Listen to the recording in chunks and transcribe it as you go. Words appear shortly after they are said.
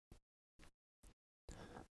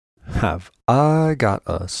Have I got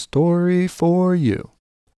a story for you?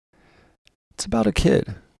 It's about a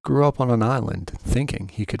kid grew up on an island thinking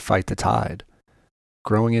he could fight the tide,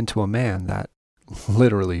 growing into a man that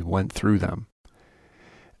literally went through them.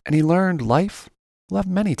 And he learned life will have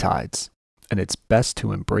many tides, and it's best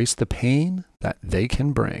to embrace the pain that they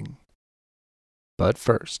can bring. But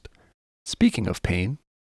first, speaking of pain,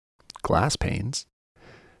 glass panes,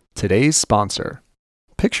 today's sponsor,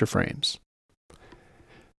 Picture Frames.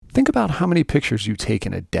 Think about how many pictures you take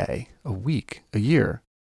in a day, a week, a year.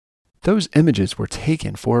 Those images were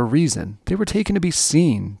taken for a reason. They were taken to be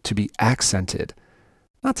seen, to be accented,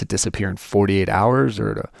 not to disappear in 48 hours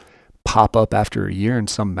or to pop up after a year in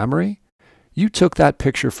some memory. You took that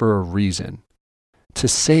picture for a reason, to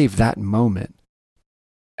save that moment.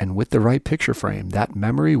 And with the right picture frame, that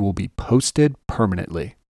memory will be posted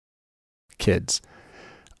permanently. Kids,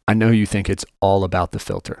 I know you think it's all about the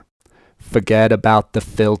filter. Forget about the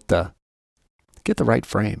filter. Get the right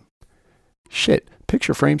frame. Shit,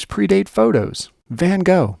 picture frames predate photos. Van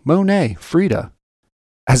Gogh, Monet, Frida.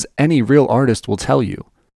 As any real artist will tell you,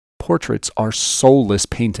 portraits are soulless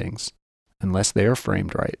paintings unless they are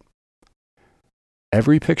framed right.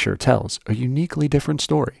 Every picture tells a uniquely different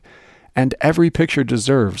story, and every picture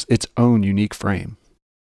deserves its own unique frame.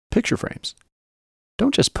 Picture frames.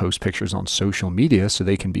 Don't just post pictures on social media so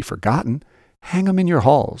they can be forgotten. Hang them in your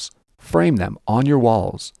halls. Frame them on your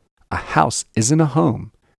walls. A house isn't a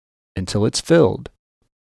home until it's filled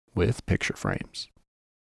with picture frames.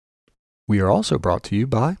 We are also brought to you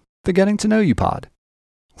by the Getting to Know You Pod.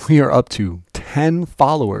 We are up to 10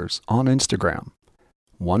 followers on Instagram,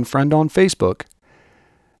 1 friend on Facebook,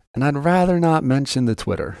 and I'd rather not mention the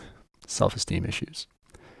Twitter. Self-esteem issues.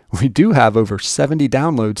 We do have over 70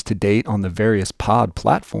 downloads to date on the various pod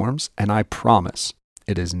platforms, and I promise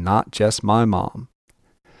it is not just my mom.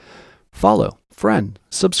 Follow, friend,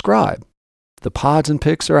 subscribe. The pods and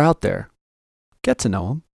pics are out there. Get to know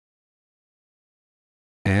them.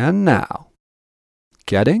 And now,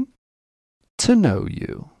 getting to know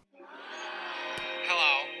you.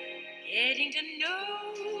 Hello. Getting to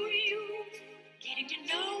know you. Getting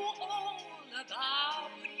to know all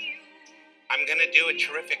about you. I'm going to do a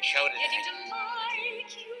terrific show today. Getting to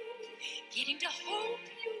like you. Getting to hope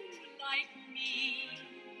you like me.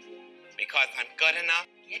 Because I'm good enough.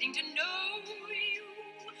 Getting to know you.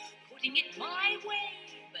 Putting it my way,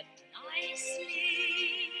 but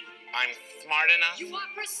nicely. I'm smart enough. You are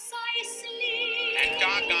precisely. And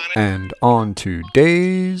doggone it. And on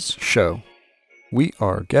today's show, we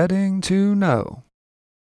are getting to know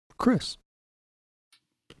Chris.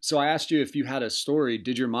 So I asked you if you had a story.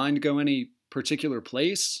 Did your mind go any particular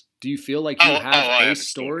place? Do you feel like you have a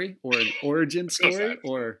story or an origin story?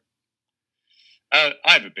 Or I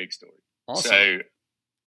have a big story. Awesome. So,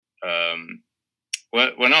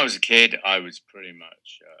 when I was a kid, I was pretty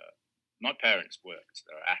much. My parents worked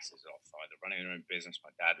their asses off, either running their own business.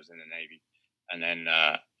 My dad was in the Navy, and then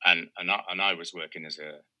and I was working as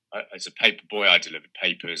a paper boy. I delivered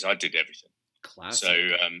papers. I did everything. Classic. So,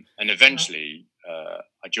 and eventually,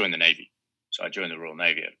 I joined the Navy. So I joined the Royal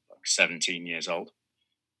Navy at like 17 years old.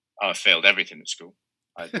 I failed everything at school.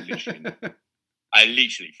 I literally failed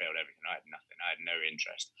everything. I had nothing. I had no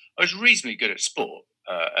interest. I was reasonably good at sport,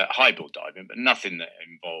 at highball diving, but nothing that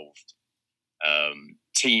involved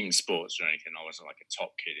team sports or anything. I wasn't like a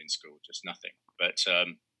top kid in school, just nothing. But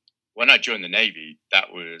when I joined the Navy,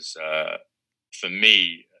 that was, for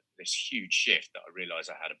me, this huge shift that I realized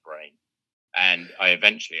I had a brain. And I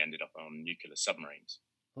eventually ended up on nuclear submarines.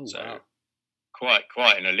 Oh, So wow.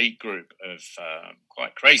 quite an elite group of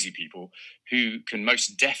quite crazy people who can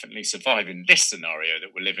most definitely survive in this scenario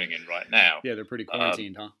that we're living in right now. Yeah, they're pretty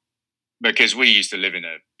quarantined, huh? Because we used to live in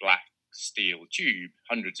a black steel tube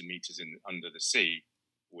hundreds of meters under the sea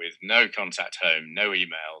with no contact home, no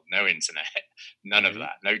email, no internet, none of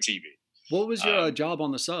that, no TV. What was your job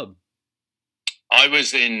on the sub? I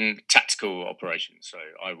was in tactical operations. So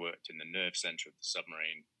I worked in the nerve center of the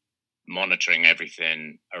submarine, monitoring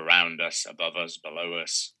everything around us, above us, below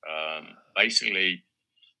us. Basically,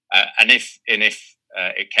 and if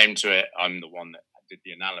it came to it, I'm the one that did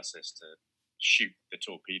the analysis to shoot the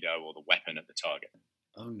torpedo or the weapon at the target.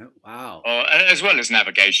 Oh no! Wow. As well as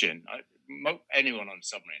navigation. Anyone on a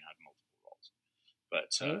submarine had multiple roles, but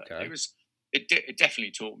it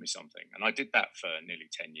definitely taught me something, and I did that for nearly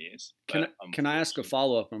 10 years. Can I ask a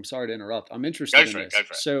follow up? I'm sorry to interrupt. I'm interested in this. Go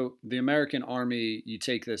for it. So the American Army, you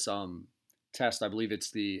take this test. I believe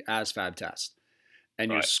it's the ASVAB test,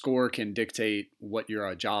 and your score can dictate what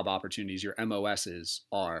your job opportunities, your MOSs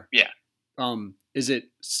are. Yeah. Is it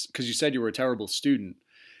because you said you were a terrible student?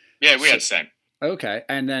 Yeah, we had the same. Okay,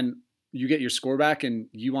 and then you get your score back and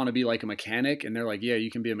you want to be like a mechanic, and they're like, yeah,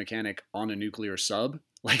 you can be a mechanic on a nuclear sub.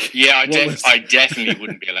 Like, yeah, I definitely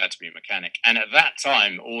wouldn't be allowed to be a mechanic. And at that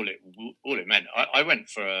time, all it meant, I went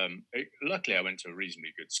for, luckily I went to a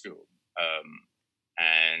reasonably good school.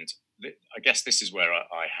 And I guess this is where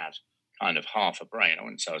I had kind of half a brain. I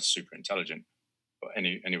wouldn't say I was super intelligent, but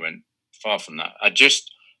anyway, far from that. I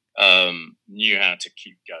just knew how to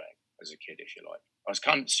keep going as a kid, if you like. I was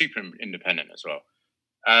kind of super independent as well.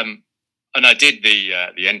 And I did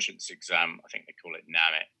the entrance exam. I think they call it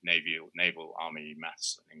NAMIT, Naval Army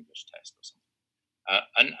Maths and English Test or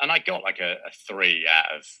something. And I got like a 3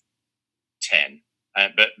 out of 10.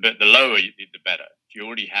 But the lower the better. If you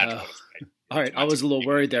already had qualification. All right, I was a little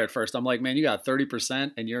worried there at first. I'm like, man, you got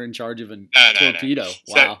 30% and you're in charge of a torpedo.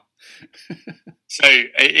 No. Wow. So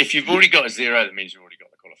if you've already got a 0, that means you've already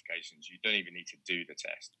got the qualifications. You don't even need to do the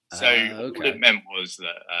test. So what it meant was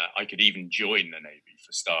that I could even join the Navy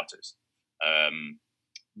for starters.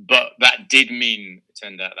 But that did mean, it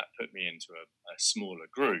turned out that put me into a smaller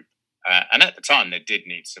group. And at the time, they did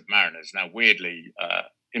need submariners. Now, weirdly,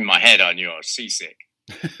 in my head, I knew I was seasick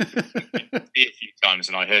a few times,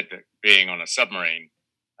 and I heard that being on a submarine,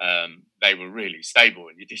 they were really stable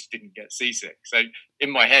and you just didn't get seasick. So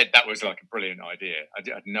in my head, that was like a brilliant idea. I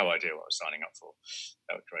had no idea what I was signing up for.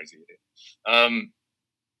 That was crazy idea.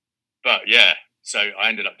 But yeah, so I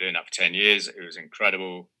ended up doing that for 10 years. It was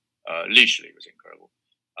incredible. Literally, it was incredible.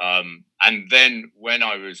 And then when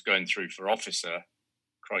I was going through for officer,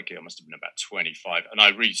 crikey, I must have been about 25. And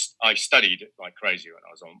I studied like crazy when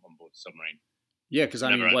I was on board the submarine. Yeah, because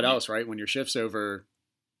I mean, what else, right? When your shift's over.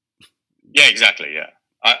 Yeah, exactly. Yeah.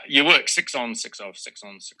 You work 6 on, 6 off, 6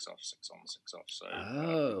 on, 6 off, 6 on, 6 off. So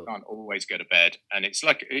you can't always go to bed. And it's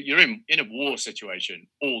like you're in a war situation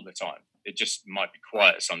all the time. It just might be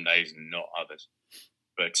quiet some days and not others.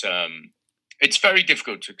 But it's very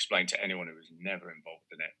difficult to explain to anyone who was never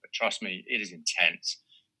involved in it. But trust me, it is intense,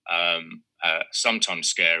 sometimes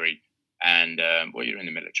scary, and well, you're in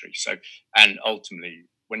the military. So, and ultimately,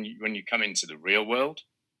 when you come into the real world,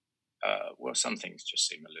 well, some things just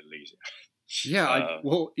seem a little easier. Yeah,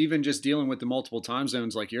 well, even just dealing with the multiple time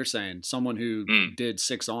zones, like you're saying, someone who did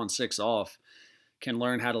 6 on, 6 off can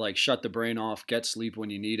learn how to like shut the brain off, get sleep when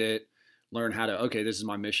you need it, learn how to, okay, this is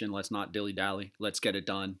my mission. Let's not dilly dally. Let's get it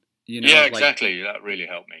done. You know, yeah, exactly. That really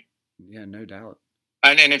helped me. Yeah, no doubt.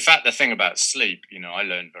 And in fact, the thing about sleep, I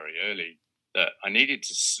learned very early that I needed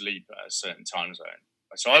to sleep at a certain time zone.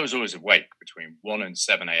 So I was always awake between 1 and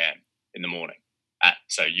 7 a.m. in the morning.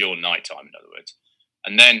 So your nighttime, in other words.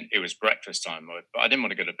 And then it was breakfast time. But I didn't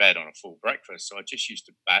want to go to bed on a full breakfast. So I just used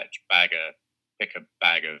to pick a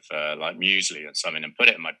bag of like muesli or something and put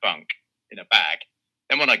it in my bunk in a bag.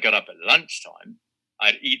 Then when I got up at lunchtime,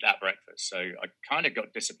 I'd eat that breakfast. So I kind of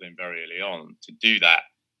got disciplined very early on to do that.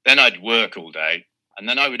 Then I'd work all day. And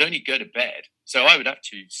then I would only go to bed. So I would have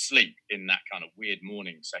to sleep in that kind of weird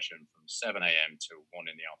morning session from 7 a.m. to 1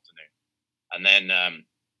 in the afternoon. And then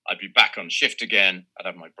I'd be back on shift again. I'd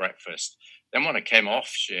have my breakfast. Then when I came off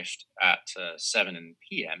shift at 7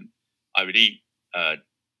 p.m., I would eat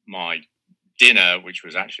my dinner, which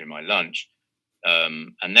was actually my lunch.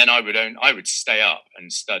 And then I would stay up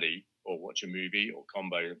and study or watch a movie or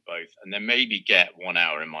combo of both. And then maybe get 1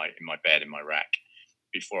 hour in my bed, in my rack,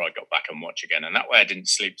 before I got back and watch again. And that way I didn't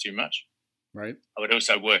sleep too much. Right. I would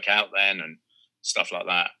also work out then and stuff like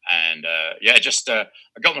that. And I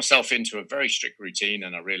got myself into a very strict routine,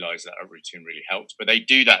 and I realized that a routine really helped. But they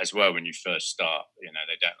do that as well when you first start. They don't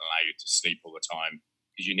allow you to sleep all the time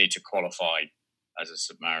because you need to qualify as a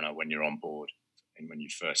submariner when you're on board and when you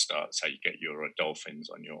first start. So you get your dolphins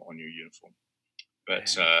on your uniform.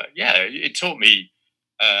 But it taught me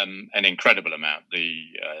an incredible amount. The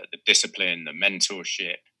discipline, the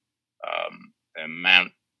mentorship, the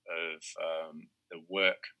amount of the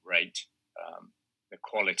work rate, the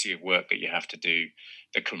quality of work that you have to do,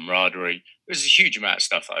 the camaraderie. There's a huge amount of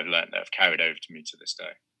stuff that I've learned that have carried over to me to this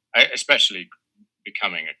day, especially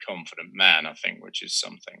becoming a confident man, I think, which is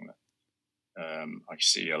something that I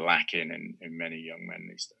see a lack in many young men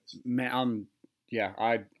these days. Man,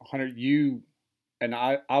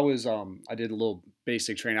 I was I did a little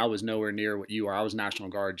basic training. I was nowhere near what you are. I was National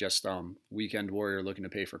Guard, just weekend warrior looking to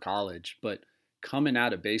pay for college. But coming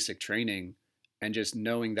out of basic training and just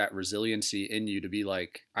knowing that resiliency in you to be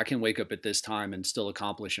like, I can wake up at this time and still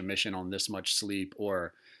accomplish a mission on this much sleep,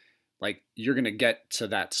 or like you're going to get to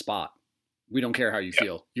that spot. We don't care how you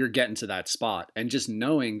feel. You're getting to that spot. And just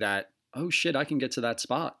knowing that, oh shit, I can get to that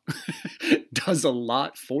spot does a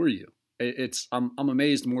lot for you. I'm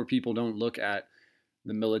amazed more people don't look at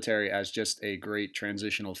the military as just a great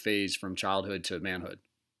transitional phase from childhood to manhood.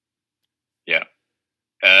 Yeah.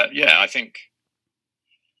 I think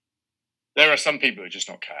there are some people who are just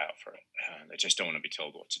not cut out for it. They just don't want to be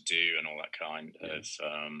told what to do and all that kind of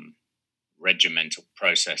regimental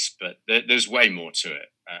process. But there's way more to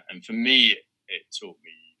it. And for me, it taught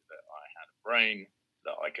me that I had a brain,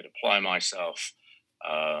 that I could apply myself.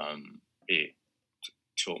 It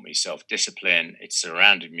taught me self-discipline. It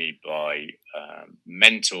surrounded me by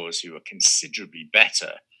mentors who were considerably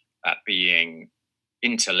better at being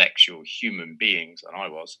intellectual human beings than I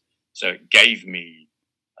was. So it gave me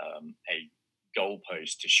a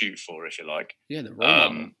goalpost to shoot for, if you like. Yeah, the role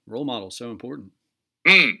model. Role model is so important.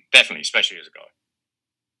 Definitely, especially as a guy.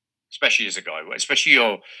 Especially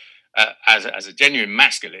you're as a genuine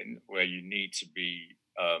masculine, where you need to be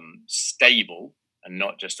stable and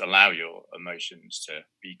not just allow your emotions to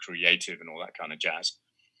be creative and all that kind of jazz.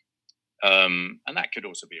 And that could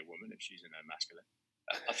also be a woman if she's in her masculine.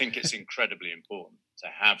 I think it's incredibly important to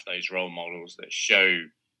have those role models that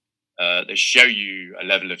show you a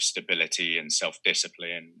level of stability and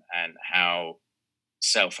self-discipline, and how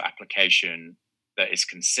self-application that is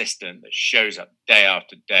consistent, that shows up day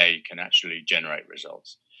after day, can actually generate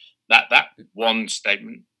results. That one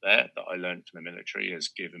statement there that I learned from the military has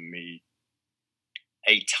given me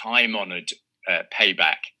a time-honored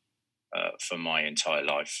payback for my entire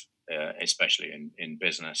life, especially in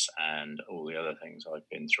business and all the other things I've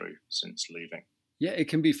been through since leaving. Yeah, it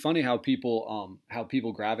can be funny how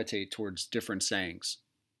people gravitate towards different sayings,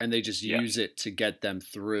 and they just use it to get them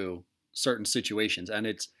through certain situations. And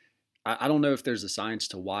I don't know if there's a science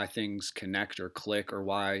to why things connect or click, or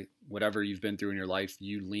why whatever you've been through in your life,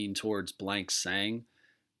 you lean towards blank saying.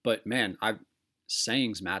 But man,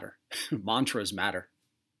 sayings matter. Mantras matter.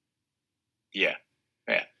 Yeah.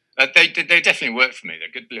 They definitely work for me.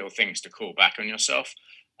 They're good little things to call back on yourself.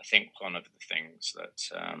 I think one of the things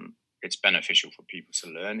that it's beneficial for people to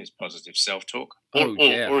learn is positive self-talk,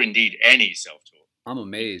 or indeed any self-talk. I'm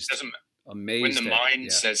amazed. When the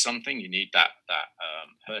mind says something, you need that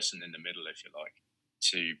person in the middle, if you like,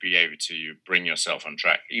 to be able to bring yourself on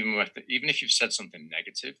track. Even if you've said something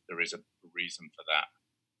negative, there is a reason for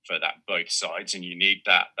that both sides, and you need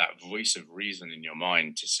that voice of reason in your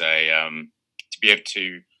mind to say, to be able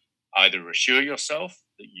to either assure yourself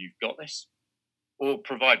that you've got this, or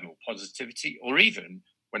provide more positivity, or even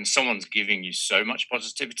when someone's giving you so much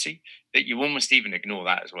positivity that you almost even ignore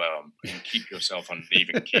that as well and keep yourself on an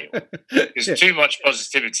even keel. Because too much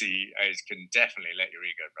positivity can definitely let your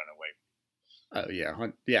ego run away.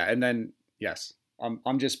 Oh yeah. And then, yes,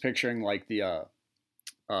 I'm just picturing like the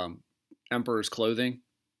Emperor's Clothing,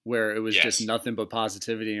 where it was just nothing but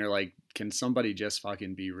positivity. And you're like, can somebody just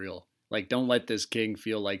fucking be real? Like, don't let this king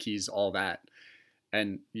feel like he's all that.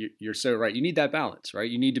 And you're so right. You need that balance, right?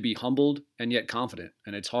 You need to be humbled and yet confident.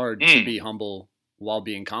 And it's hard to be humble while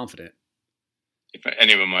being confident. If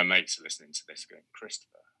any of my mates are listening to this going,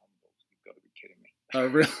 Christopher, humble, you've got to be kidding me. Oh,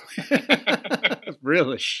 really?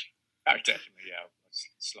 Really? Oh, definitely, yeah.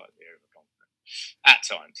 Slightly overconfident at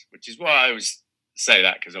times, which is why I always say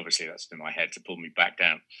that, because obviously that's in my head to pull me back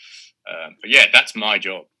down. But yeah, that's my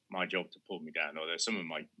job to pull me down. Although some of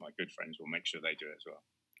my good friends will make sure they do it as well.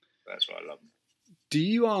 That's why I love them. Do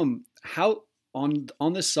you how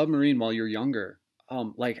on this submarine while you're younger,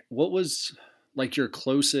 like what was like your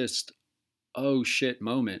closest oh shit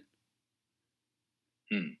moment?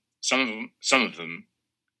 Some of them,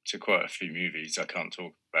 to quote a few movies I can't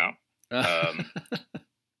talk about.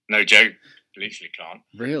 No joke, literally can't.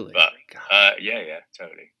 Really? But yeah,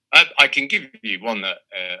 totally. I can give you one that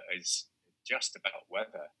is just about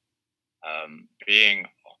weather.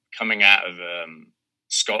 Coming out of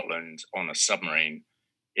Scotland on a submarine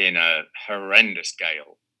in a horrendous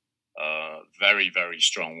gale, very, very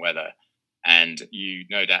strong weather. And you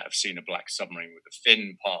no doubt have seen a black submarine with the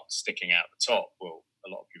fin part sticking out the top. Well, a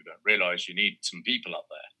lot of people don't realise you need some people up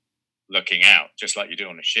there looking out, just like you do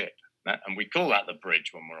on a ship. And we call that the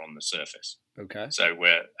bridge when we're on the surface. Okay. So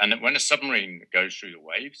when a submarine goes through the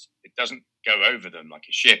waves, it doesn't go over them like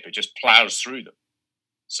a ship. It just plows through them.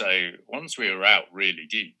 So once we were out really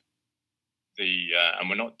deep, and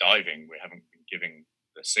we're not diving, we haven't been giving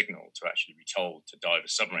the signal to actually be told to dive a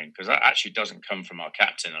submarine, because that actually doesn't come from our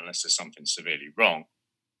captain unless there's something severely wrong.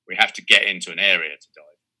 We have to get into an area to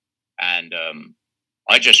dive. And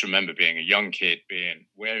I just remember being a young kid,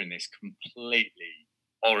 wearing this completely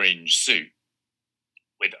orange suit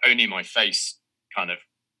with only my face kind of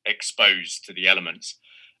exposed to the elements,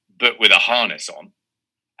 but with a harness on,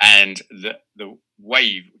 and the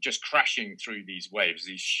wave just crashing through these waves,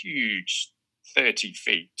 these huge 30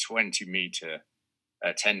 feet, 20 meter,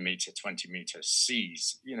 10 meter, 20 meter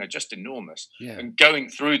seas, just enormous, and going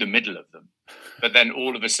through the middle of them. But then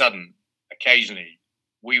all of a sudden, occasionally,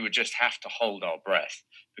 we would just have to hold our breath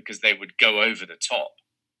because they would go over the top.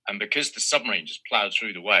 And because the submarine just plowed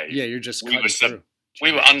through the wave, Yeah, you're just cutting through.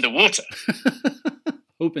 We were underwater.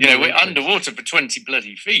 Hoping we're underwater for 20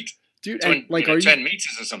 bloody feet. Dude, 20, and, 10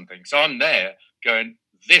 meters or something. So I'm there going,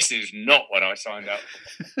 this is not what I signed up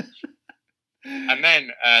for. And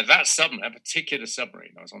then that particular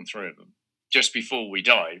submarine, I was on 3 of them, just before we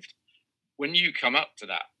dived, when you come up to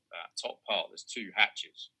that top part, there's 2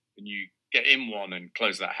 hatches. And you get in one and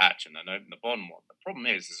close that hatch and then open the bottom one. The problem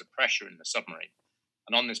is there's a pressure in the submarine.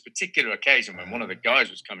 And on this particular occasion, when one of the guys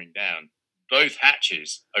was coming down, both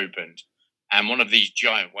hatches opened and one of these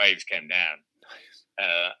giant waves came down.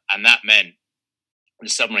 And that meant the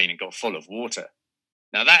submarine had got full of water.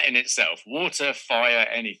 Now, that in itself, water, fire,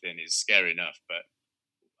 anything is scary enough. But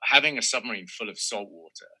having a submarine full of salt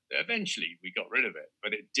water, eventually we got rid of it.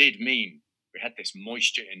 But it did mean we had this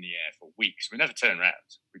moisture in the air for weeks. We never turned around.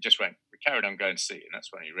 We carried on going to sea. And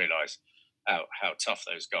that's when you realise how tough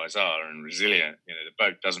those guys are and resilient. The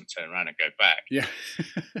boat doesn't turn around and go back. Yeah.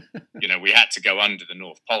 We had to go under the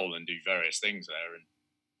North Pole and do various things there.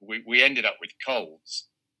 And we ended up with colds.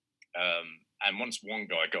 And once one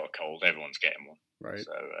guy got a cold, everyone's getting one. Right.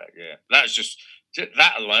 So, that was just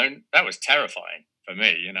that alone, that was terrifying for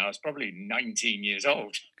me. I was probably 19 years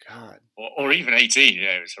old. God. Or even 18.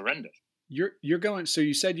 Yeah, it was horrendous. You're going, so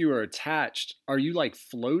you said you were attached. Are you like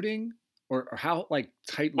floating? Or how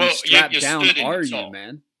tightly strapped down are you,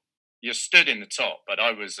 man? You're stood in the top, but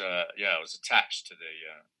I was attached to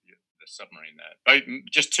the submarine there.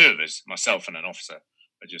 Just 2 of us, myself and an officer,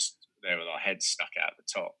 are just there with our heads stuck out the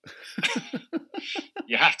top.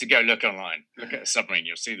 You have to go look online, look at a submarine.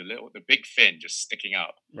 You'll see the big fin just sticking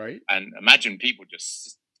up, right? And imagine people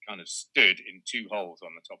just kind of stood in 2 holes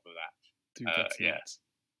on the top of that. Dude, that's nuts.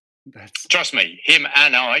 Trust me, him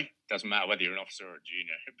and I, doesn't matter whether you're an officer or a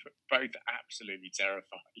junior, both absolutely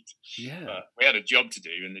terrified. Yeah. But we had a job to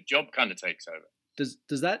do, and the job kind of takes over.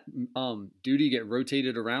 Does that duty get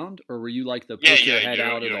rotated around, or were you like the poke your head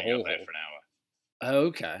out of the hole? There for an hour.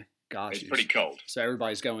 Okay, gotcha. It's pretty cold, so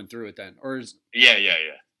everybody's going through it then, or is? Yeah.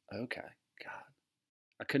 Okay, God,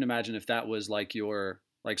 I couldn't imagine if that was like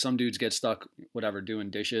some dudes get stuck, whatever,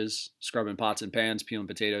 doing dishes, scrubbing pots and pans, peeling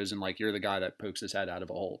potatoes, and you're the guy that pokes his head out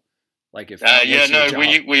of a hole. If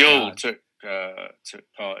we all took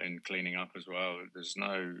part in cleaning up as well.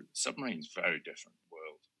 Submarine's very different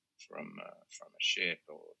world from a ship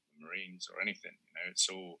or the Marines or anything.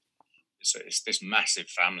 It's this massive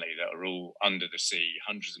family that are all under the sea,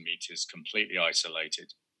 hundreds of meters, completely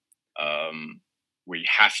isolated. We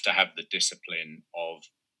have to have the discipline of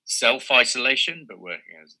self-isolation, but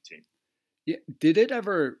working as a team. Yeah. Did it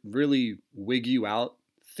ever really wig you out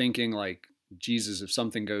thinking Jesus, if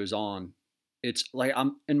something goes on, it's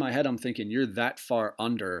I'm in my head, I'm thinking you're that far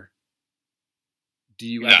under. Do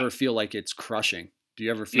you ever feel like it's crushing? Do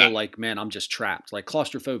you ever feel man, I'm just trapped?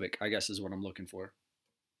 Claustrophobic, I guess is what I'm looking for.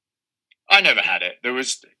 I never had it.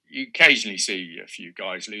 You occasionally see a few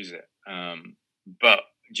guys lose it. But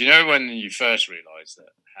do you know when you first realise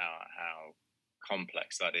that how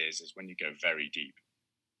complex that is when you go very deep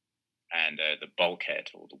and the bulkhead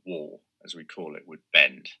or the wall, as we call it, would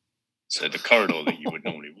bend. So the corridor that you would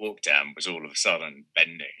normally walk down was all of a sudden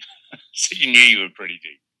bending. So you knew you were pretty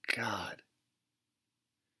deep. God.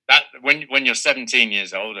 That when you're 17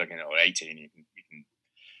 years old or 18, you can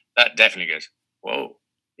that definitely goes, whoa,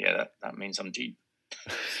 yeah, that means I'm deep.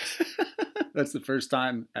 That's the first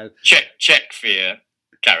time. Check fear,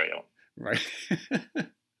 carry on. Right.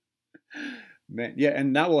 Man, yeah,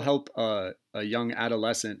 and that will help a young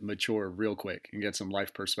adolescent mature real quick and get some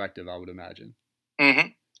life perspective, I would imagine. Mm-hmm.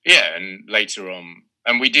 Yeah, and later on,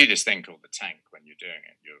 and we do this thing called the tank when you're doing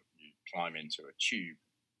it. You climb into a tube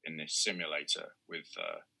in this simulator with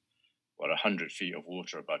 100 feet of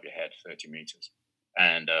water above your head, 30 meters,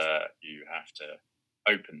 and you have to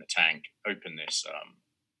open the tank, open this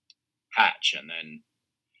hatch, and then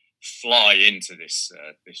fly into this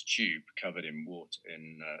tube covered in water.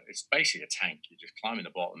 It's basically a tank. You just climb in the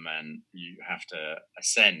bottom, and you have to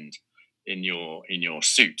ascend in your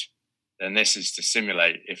suit. And this is to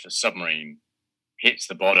simulate if a submarine hits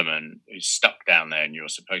the bottom and is stuck down there, and you're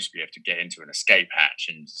supposed to be able to get into an escape hatch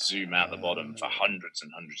and zoom out the bottom for hundreds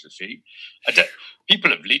and hundreds of feet.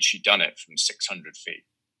 People have literally done it from 600 feet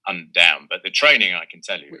and down, but the training, I can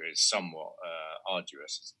tell you, is somewhat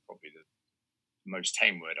arduous. It's probably the most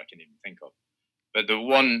tame word I can even think of. But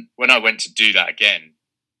when I went to do that again,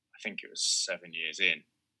 I think it was 7 years in,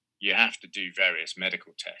 you have to do various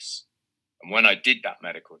medical tests. And when I did that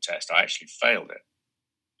medical test, I actually failed it.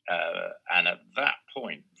 And at that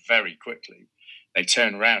point, very quickly, they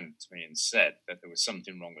turned around to me and said that there was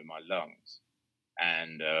something wrong with my lungs.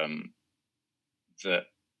 and that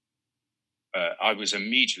I was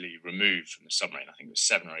immediately removed from the submarine. I think it was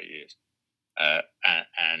 7 or 8 years,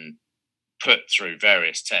 and put through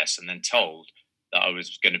various tests, and then told that I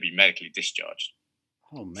was going to be medically discharged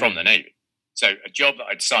from the Navy. So a job that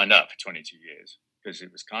I'd signed up for 22 years, because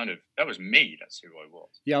it was that was me. That's who I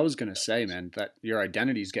was. Yeah, I was going to say, man, that your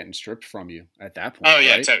identity is getting stripped from you at that point. Oh,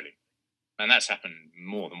 yeah, right? Totally. And that's happened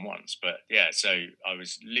more than once. But yeah, so I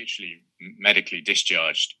was literally medically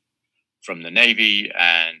discharged from the Navy,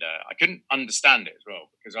 and I couldn't understand it as well,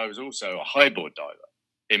 because I was also a highboard diver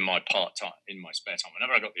in my spare time.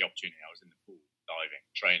 Whenever I got the opportunity, I was in the pool, diving,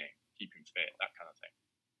 training, keeping fit, that kind of thing.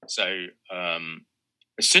 So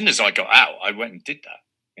as soon as I got out, I went and did that.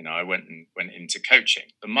 I went into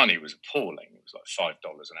coaching. The money was appalling. It was like $5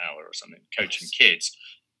 an hour or something, coaching kids,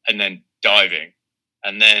 and then diving.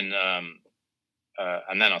 And then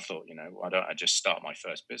I thought, why don't I just start my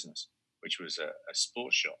first business, which was a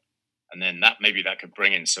sports shop. And then that could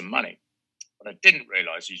bring in some money. What I didn't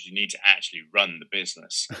realize is you need to actually run the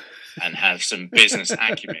business and have some business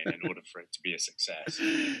acumen in order for it to be a success.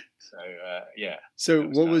 So, yeah. So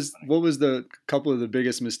what was the couple of the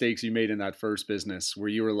biggest mistakes you made in that first business where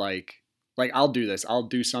you were like, I'll do this, I'll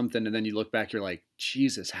do something. And then you look back, you're like,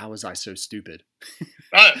 Jesus, how was I so stupid?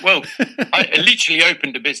 Well, I literally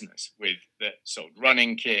opened a business that sold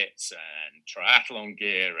running kits and triathlon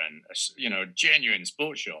gear and, a genuine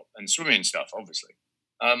sports shop and swimming stuff, obviously.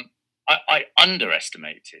 I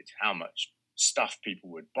underestimated how much stuff people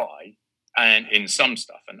would buy, and in some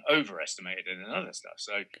stuff, and overestimated it in other stuff.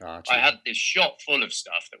 So gotcha. I had this shop full of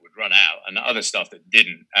stuff that would run out, and other stuff that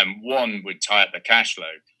didn't, and one would tie up the cash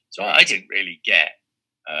flow. So I didn't really get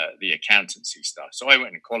the accountancy stuff. So I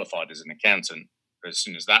went and qualified as an accountant as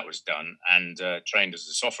soon as that was done, and trained as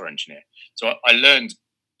a software engineer. So I learned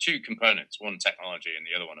two components: one technology, and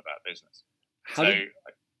the other one about business.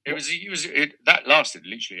 That lasted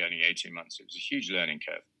literally only 18 months. It was a huge learning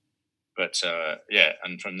curve. But yeah,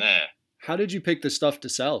 and from there. How did you pick the stuff to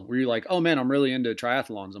sell? Were you like, oh man, I'm really into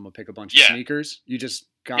triathlons, I'm going to pick a bunch of sneakers? You just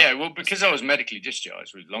got. Yeah, well, because I was medically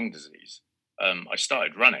discharged with lung disease, I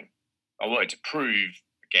started running. I wanted to prove,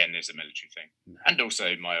 again, there's a military thing, and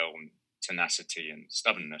also my own tenacity and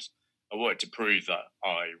stubbornness. I wanted to prove that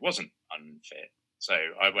I wasn't unfit. So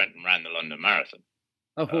I went and ran the London Marathon.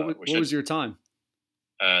 Oh, what was your time?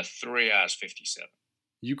 3 hours 57.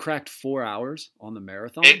 You cracked 4 hours on the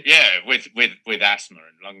marathon? With asthma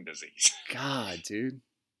and lung disease. God, dude.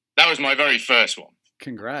 That was my very first one.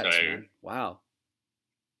 Congrats, man. Wow.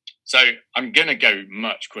 So I'm going to go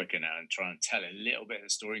much quicker now and try and tell a little bit of the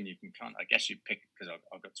story, and I guess you pick, because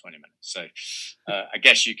I've got 20 minutes. So I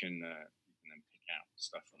guess you can then pick out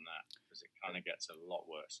stuff from that, because it kind of gets a lot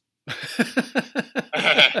worse.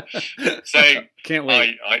 So can't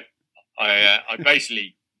wait. I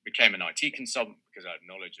basically became an IT consultant because I had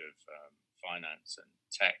knowledge of finance and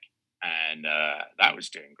tech, and that was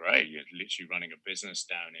doing great. You're literally running a business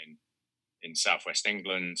down in southwest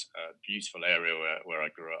England, a beautiful area where I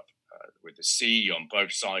grew up, with the sea on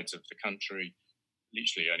both sides of the country,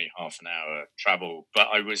 literally only half an hour travel. But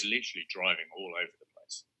I was literally driving all over the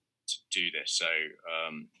place to do this. So,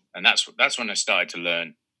 and that's when I started to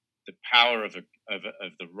learn the power of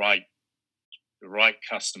the right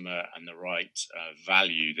customer and the right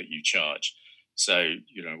value that you charge. So,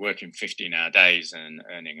 working 15-hour days and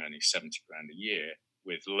earning only 70 grand a year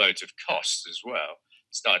with loads of costs as well,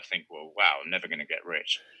 started to think, well, wow, I'm never going to get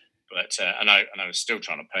rich. But and I was still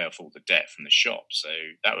trying to pay off all the debt from the shop, so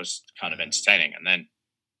that was kind of entertaining. And then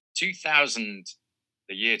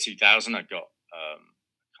the year 2000, I got a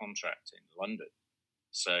contract in London.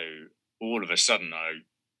 So all of a sudden, I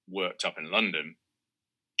worked up in London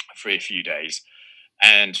for a few days,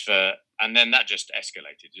 and then that just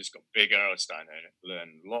escalated. It just got bigger. I was starting to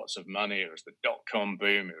learn lots of money. It was the dot-com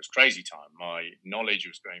boom. It was crazy time. My knowledge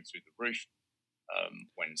was going through the roof.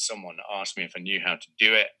 When someone asked me if I knew how to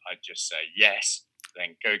do it, I'd just say yes,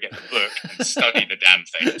 then go get the book and study the damn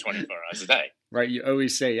thing 24 hours a day. Right. You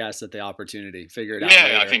always say yes at the opportunity. Figure it out. Yeah,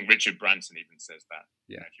 later. I think Richard Branson even says that.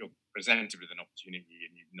 Yeah. If you're presented with an opportunity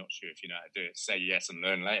and you're not sure if you know how to do it, say yes and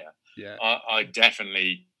learn later. Yeah.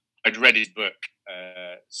 I'd read his book,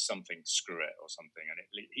 Something Screw It or something,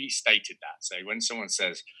 and he stated that. So when someone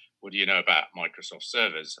says, what do you know about Microsoft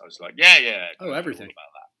servers? I was like, yeah. Oh, everything. All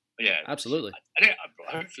about that. Yeah, absolutely.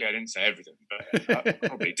 Hopefully I didn't say everything, but I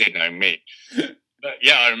probably did know me. But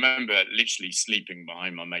yeah, I remember literally sleeping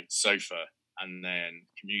behind my mate's sofa and then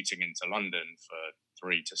commuting into London for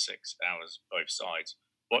 3 to 6 hours both sides,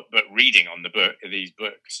 but reading on these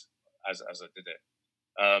books as I did it.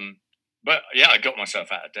 But yeah, I got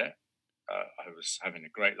myself out of debt. I was having a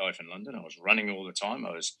great life in London. I was running all the time.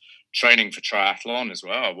 I was training for triathlon as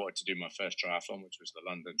well. I wanted to do my first triathlon, which was the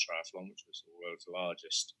London Triathlon, which was the world's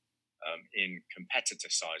largest in competitor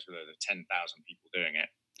size, with over 10,000 people doing it.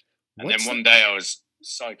 And What's then one day I was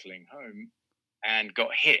cycling home and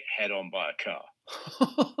got hit head on by a car.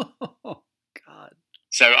 Oh, God.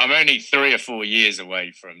 So I'm only 3 or 4 years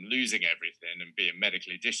away from losing everything and being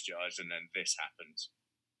medically discharged, and then this happens.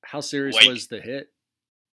 How serious Wake. was the hit?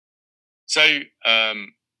 So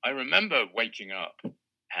I remember waking up,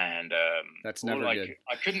 and That's never good.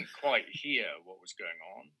 I couldn't quite hear what was going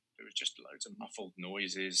on. There was just loads of muffled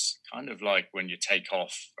noises, kind of like when you take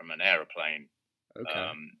off from an aeroplane.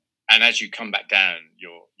 Okay. And as you come back down,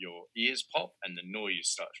 your ears pop and the noise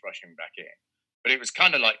starts rushing back in. But it was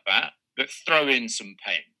kind of like that, but throw in some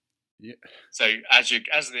pain. Yeah. So as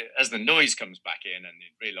the noise comes back in, and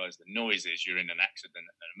you realise the noise is you're in an accident,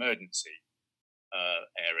 an emergency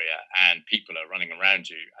area, and people are running around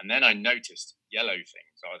you. And then I noticed yellow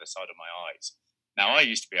things either side of my eyes. Now, I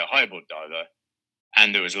used to be a highboard diver,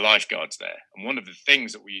 and there was lifeguards there. And one of the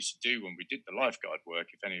things that we used to do when we did the lifeguard work,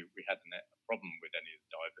 if we had a problem with any of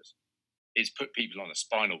the divers, is put people on a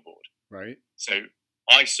spinal board. Right. So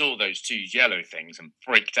I saw those two yellow things and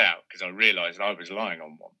freaked out because I realised I was lying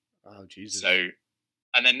on one. Oh, Jesus. So,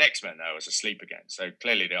 and then next minute I was asleep again. So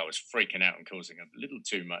clearly I was freaking out and causing a little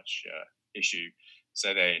too much issue.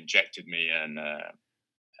 So they injected me and.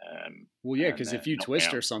 Well, yeah, because if you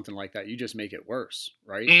twist or something like that, you just make it worse,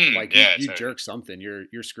 right? Like you so, jerk something,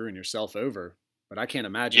 you're screwing yourself over. But I can't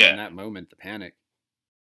imagine in that moment the panic.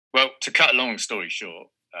 Well, to cut a long story short,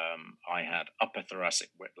 I had upper thoracic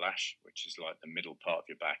whiplash, which is like the middle part of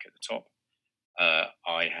your back at the top.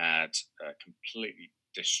 I had completely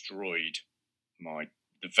destroyed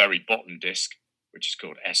the very bottom disc, which is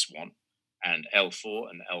called S1, and L4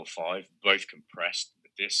 and L5, both compressed.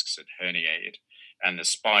 The discs had herniated, and the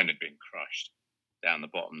spine had been crushed down the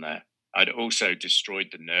bottom there. I'd also destroyed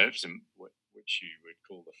the nerves, which you would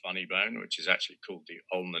call the funny bone, which is actually called the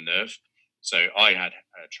ulnar nerve. So I had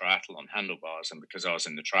triathlon handlebars, and because I was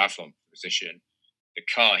in the triathlon position, the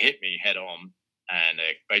car hit me head on, and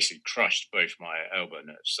it basically crushed both my elbow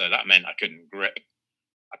nerves. So that meant I couldn't grip.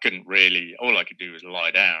 I couldn't really. All I could do was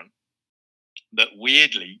lie down. But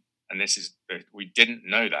weirdly, and we didn't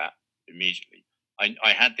know that immediately,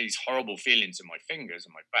 I had these horrible feelings in my fingers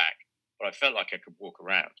and my back, but I felt like I could walk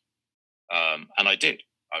around. And I did.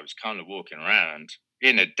 I was kind of walking around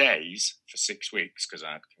in a daze for 6 weeks because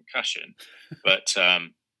I had concussion. But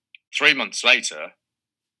 3 months later,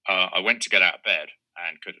 I went to get out of bed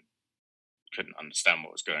and couldn't understand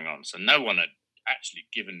what was going on. So no one had actually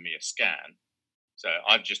given me a scan. So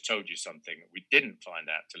I've just told you something that we didn't find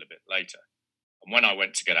out till a bit later. And when I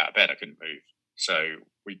went to get out of bed, I couldn't move. So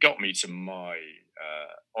we got me to my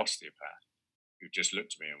osteopath, who just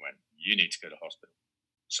looked at me and went, "You need to go to hospital."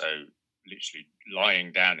 So literally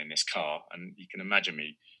lying down in this car, and you can imagine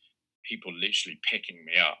people literally picking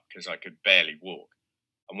me up because I could barely walk.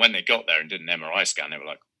 And when they got there and did an MRI scan, they were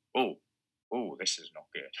like, oh, this is not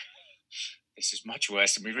good. This is much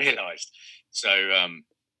worse than we realised. So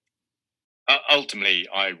ultimately,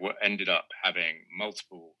 I ended up having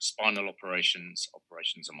multiple spinal operations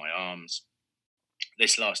on my arms.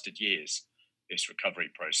 This lasted years, this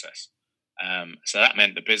recovery process. So that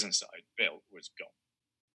meant the business that I'd built was gone,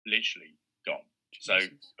 literally gone. Jesus.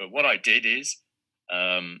 So, but what I did is,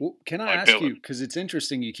 well, can I ask you, because it's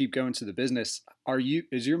interesting you keep going to the business,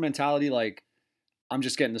 is your mentality like, I'm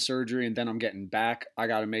just getting the surgery and then I'm getting back, I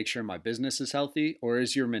got to make sure my business is healthy? Or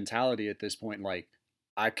is your mentality at this point like,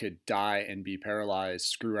 I could die and be paralyzed,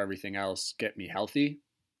 screw everything else, get me healthy?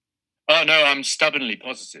 Oh no, I'm stubbornly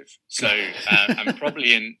positive. So I'm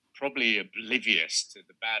probably oblivious to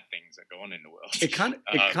the bad things that go on in the world. It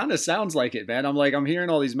kind of sounds like it, man. I'm hearing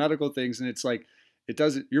all these medical things, and it's like it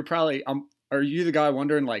doesn't. You're probably are you the guy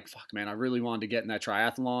wondering like, fuck, man, I really wanted to get in that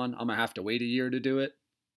triathlon. I'm gonna have to wait a year to do it.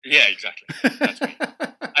 Yeah, exactly. That's me.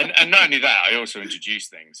 And not only that, I also introduce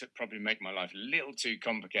things that probably make my life a little too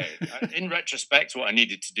complicated. In retrospect, what I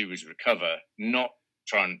needed to do was recover, not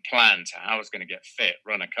try and plan to how I was going to get fit,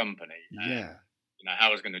 run a company. Yeah. How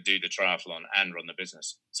I was going to do the triathlon and run the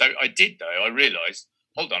business. So I did, though. I realized,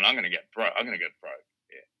 hold on, I'm going to get broke. I'm going to go broke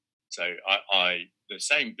here. So the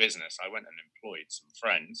same business, I went and employed some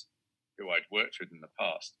friends who I'd worked with in the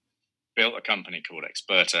past, built a company called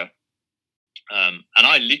Experta. And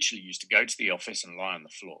I literally used to go to the office and lie on the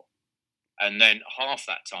floor. And then half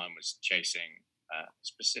that time was chasing a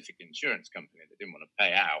specific insurance company that didn't want to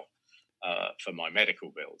pay out for my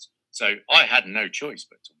medical bills. So I had no choice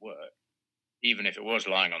but to work, even if it was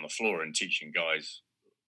lying on the floor and teaching guys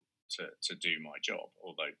to do my job.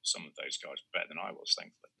 Although some of those guys were better than I was,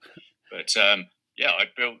 thankfully. But yeah, I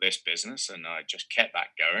built this business and I just kept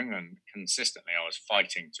that going, and consistently I was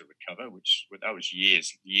fighting to recover, that was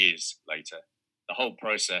years later. The whole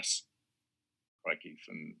process, crikey,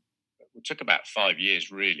 it took about 5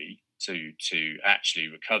 years really to actually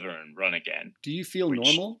recover and run again. Do you feel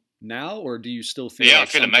normal now, or do you still feel? Yeah, like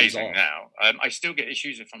I feel amazing off? now. I still get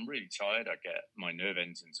issues if I'm really tired. My nerve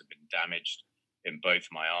endings have been damaged in both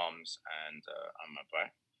my arms and on my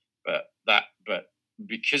back. But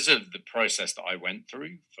because of the process that I went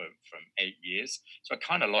through from 8 years, so I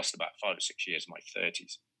kind of lost about 5 or 6 years in my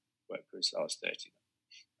 30s. Because I was 30.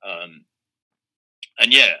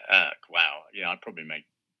 And yeah, wow, yeah, I probably made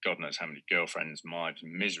God knows how many girlfriends' lives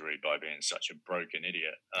misery by being such a broken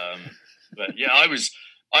idiot. But yeah, I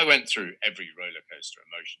went through every roller coaster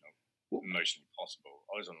emotionally possible.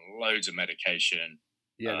 I was on loads of medication.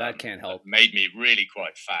 Yeah, that can't help. It made me really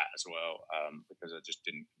quite fat as well, because I just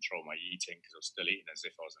didn't control my eating, because I was still eating as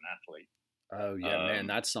if I was an athlete. Oh yeah, man,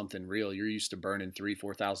 that's something real. You're used to burning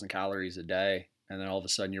 4,000 calories a day, and then all of a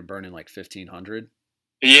sudden you're burning like 1,500.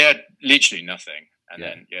 Yeah, literally nothing. And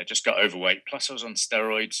then, just got overweight. Plus, I was on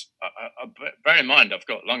steroids. Bear in mind, I've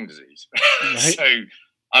got lung disease. Right? So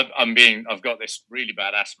I've got this really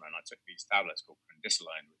bad asthma, and I took these tablets called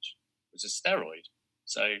prednisolone, which was a steroid.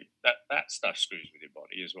 So that stuff screws with your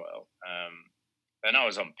body as well. Then I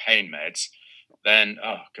was on pain meds. Then,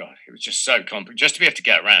 oh God, it was just so complicated. Just to be able to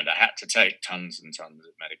get around, I had to take tons and tons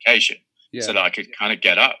of medication so that I could kind of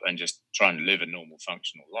get up and just try and live a normal,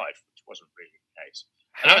 functional life, which wasn't really the case.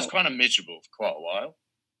 And I was kind of miserable for quite a while.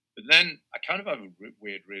 But then I kind of have a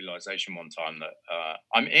weird realization one time that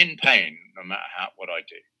I'm in pain no matter what I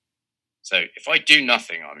do. So if I do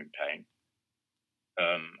nothing, I'm in pain.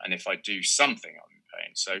 And if I do something, I'm in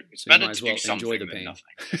pain. So it's better to do something than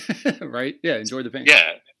nothing. Right? Yeah, enjoy the pain.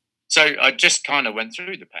 Yeah. So I just kind of went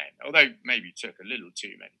through the pain, although maybe took a little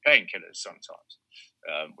too many painkillers sometimes,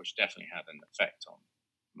 which definitely had an effect on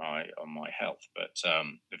my health. But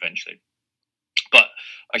eventually. But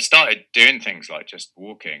I started doing things like just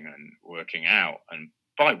walking and working out. And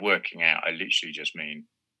by working out, I literally just mean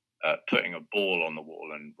putting a ball on the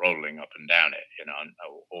wall and rolling up and down it,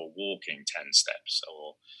 or walking 10 steps,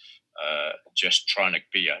 or just trying to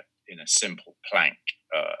be in a simple plank.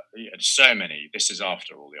 So many. This is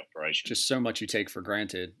after all the operations. Just so much you take for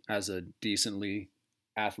granted as a decently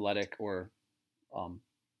athletic or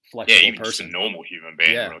flexible even person. Just a normal human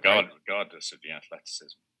being, regardless of the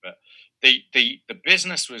athleticism. But the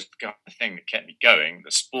business was the thing that kept me going.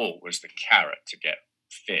 The sport was the carrot to get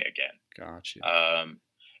fit again. Gotcha.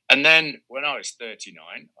 And then when I was 39,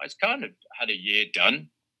 I kind of had a year done.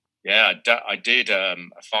 Yeah, I did a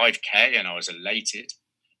 5K and I was elated.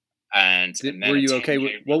 And then were you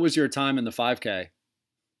okay? What was your time in the 5K?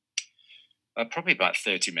 Probably about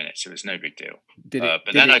 30 minutes. It was no big deal.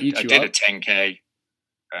 But then I did a 10K,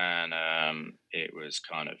 and it was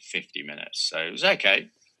kind of 50 minutes. So it was okay.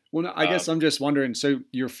 Well, no, I guess I'm just wondering. So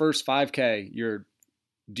your first 5K,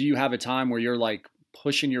 do you have a time where you're like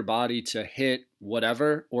pushing your body to hit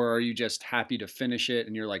whatever, or are you just happy to finish it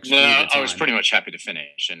and you're like, no, I was pretty much happy to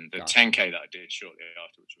finish. And the 10K that I did shortly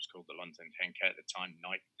after, which was called the London 10K at the time,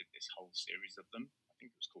 Nike did this whole series of them. I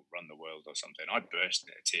think it was called Run the World or something. I burst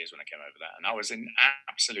into tears when I came over that, and I was in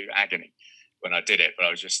absolute agony when I did it, but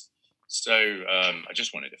I was just so I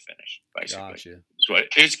just wanted to finish, basically. Gotcha.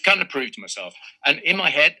 It was kind of proved to myself. And in my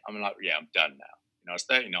head, I'm like, yeah, I'm done now. I was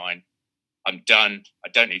 39. I'm done. I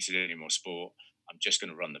don't need to do any more sport. I'm just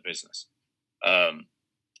going to run the business. And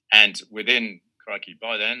by then,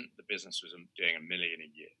 the business was doing $1 million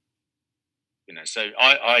a year. So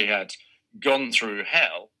I had gone through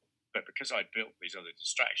hell, but because I built these other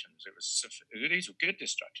distractions, these were good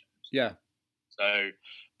distractions. Yeah. So,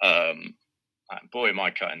 boy, am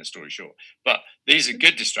I cutting the story short. But these are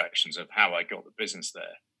good distractions of how I got the business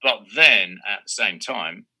there. But then, at the same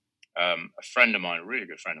time, a friend of mine, a really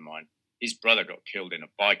good friend of mine, his brother got killed in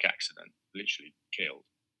a bike accident, literally killed.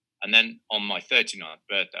 And then on my 39th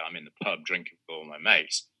birthday, I'm in the pub drinking with all my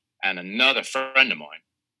mates. And another friend of mine,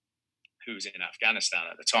 who was in Afghanistan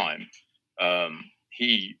at the time,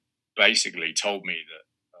 he basically told me that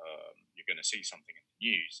you're going to see something in the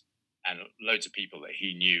news. And loads of people that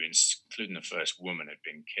he knew, including the first woman, had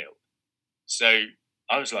been killed. So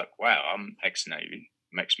I was like, wow, I'm ex-Navy,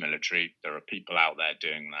 I'm ex-military. There are people out there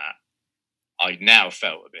doing that. I now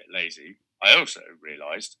felt a bit lazy. I also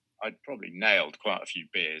realised I'd probably nailed quite a few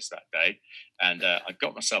beers that day, and I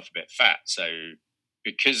got myself a bit fat. So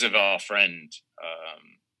because of our friend's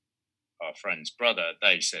brother,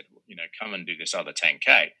 they said, come and do this other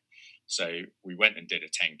 10K. So we went and did a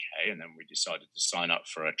 10K, and then we decided to sign up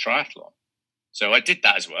for a triathlon. So I did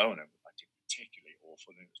that as well, and I did particularly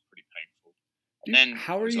awful, and it was pretty painful. And Dude, then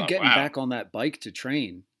how I are was you like, getting wow. back on that bike to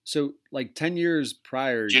train? So like 10 years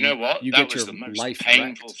prior, Do you know what? you That get was your the most life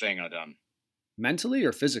painful wrecked. thing I'd done. Mentally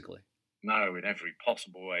or physically? No, in every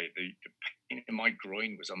possible way. The pain in my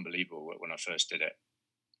groin was unbelievable when I first did it.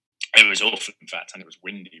 It was awful, in fact, and it was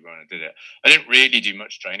windy when I did it. I didn't really do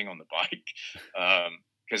much training on the bike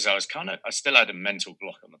because I still had a mental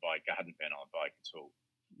block on the bike. I hadn't been on a bike at all.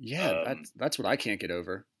 Yeah, that's what I can't get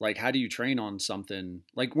over. Like, how do you train on something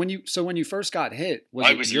like when you first got hit? Was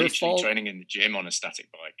I it was your literally fault? training in the gym on a static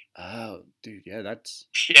bike. Oh, dude, yeah, that's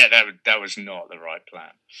Yeah, that was not the right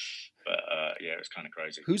plan. But yeah, it was kind of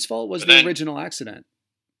crazy. whose fault was But the then, original accident?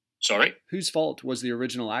 sorry? Whose fault was the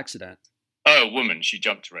original accident? Oh, a woman. She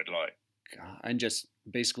jumped a red light God, and just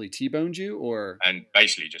basically T-boned you, or and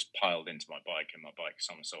basically just piled into my bike, and my bike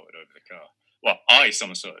somersaulted over the car. Well, I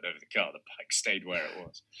somersaulted over the car. The bike stayed where it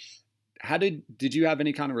was. how did you have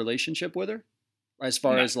any kind of relationship with her? As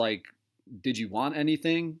far No, as like, did you want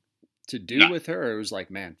anything to do no, with her, or it was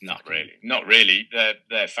like, man, not fucking really. Not really.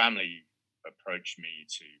 Their family approached me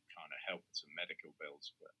to kind of help with some medical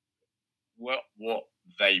bills, but what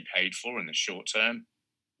they paid for in the short term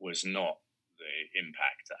was not the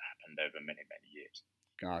impact that happened over many, many years.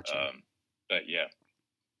 gotcha. But yeah,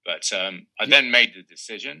 I Yeah, then made the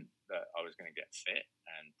decision that I was going to get fit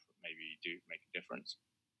and maybe do make a difference.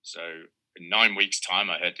 So in 9 weeks' time,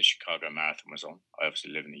 I heard the Chicago Marathon was on. I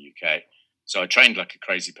obviously live in the UK, so I trained like a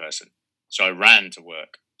crazy person. So I ran to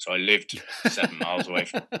work. So I lived 7 miles away,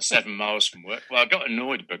 7 miles from work. Well, I got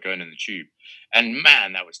annoyed about going in the tube, and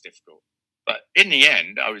man, that was difficult. But in the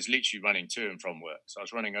end, I was literally running to and from work. So I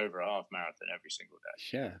was running over a half marathon every single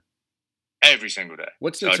yeah. day. Every single day.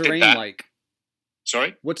 What's the So I did terrain that. like?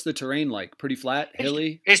 Sorry? What's the terrain like? Pretty flat,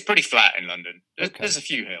 hilly? It's pretty flat in London. Okay. There's a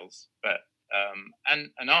few hills, but and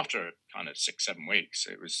after kind of 6-7 weeks,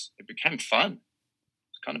 it became fun.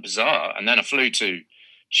 It's kind of bizarre. And then I flew to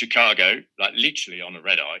Chicago, like literally on a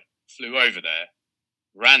red eye. Flew over there,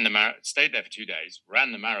 ran the marathon, stayed there for 2 days,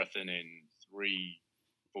 ran the marathon in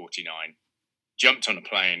 3:49. Jumped on a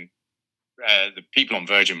plane. The people on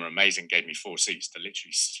Virgin were amazing. Gave me 4 seats to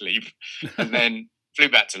literally sleep, and then flew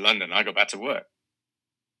back to London. I got back to work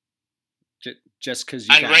Just because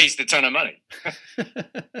you and can. raised a ton of money.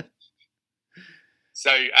 So,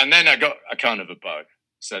 and then I got a kind of a bug.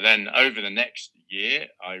 So then over the next year,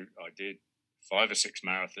 I did 5 or 6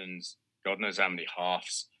 marathons, God knows how many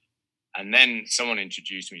halves. And then someone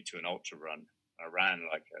introduced me to an ultra run. I ran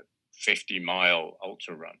like a 50-mile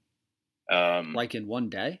ultra run. Like in one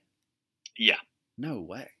day? Yeah. No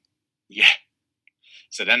way. Yeah.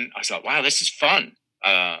 So then I was like, wow, this is fun.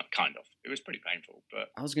 Kind of. It was pretty painful, but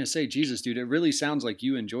I was gonna say, Jesus, dude, it really sounds like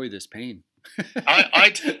you enjoy this pain.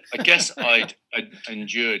 I guess I'd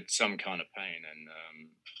endured some kind of pain and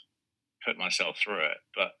put myself through it.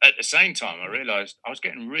 But at the same time, I realized I was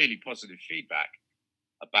getting really positive feedback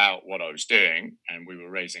about what I was doing, and we were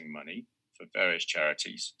raising money for various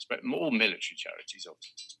charities, but more military charities,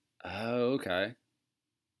 obviously. Oh, okay.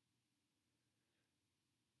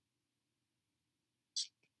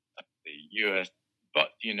 The US, but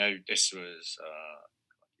this was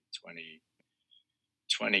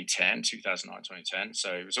 2010, 2009, 2010.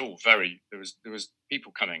 So it was all there was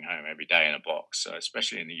people coming home every day in a box,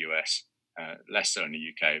 especially in the US, less so in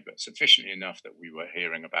the UK, but sufficiently enough that we were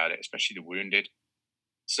hearing about it, especially the wounded.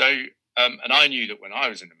 So, and I knew that when I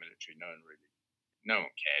was in the military, no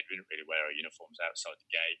one cared. We didn't really wear our uniforms outside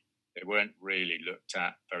the gate. They weren't really looked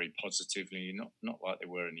at very positively, not like they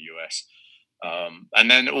were in the US. And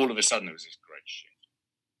then all of a sudden there was this great shift.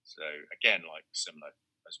 So again, like similar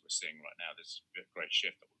as we're seeing right now, there's a great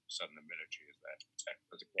shift. All of a sudden the military is there to protect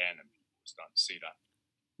us again, and people are starting to see that.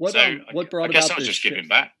 What I brought guess about I was this just shift? giving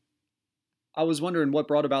back. I was wondering what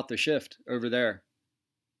brought about the shift over there.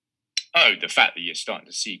 Oh, the fact that you're starting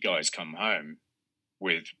to see guys come home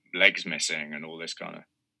with legs missing and all this kind of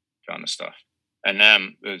stuff. And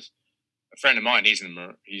there's a friend of mine. He's in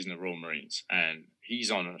the Royal Marines, and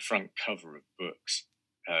he's on the front cover of books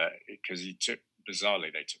because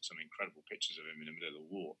bizarrely they took some incredible pictures of him in the middle of the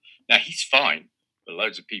war. Now he's fine, but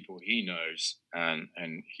loads of people he knows and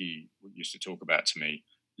he used to talk about to me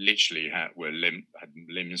literally had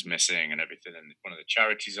limbs missing and everything. And one of the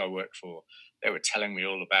charities I work for, they were telling me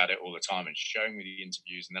all about it all the time and showing me the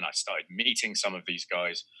interviews. And then I started meeting some of these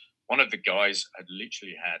guys. One of the guys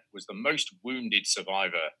was the most wounded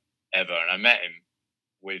survivor ever, and I met him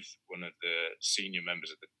with one of the senior members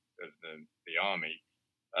of the army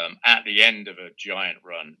at the end of a giant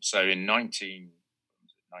run. So in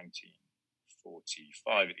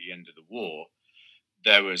 1945, at the end of the war,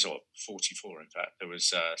 there was, or 44 in fact, there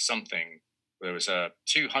was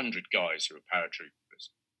 200 guys who were paratroopers,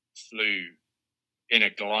 flew in a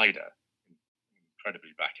glider,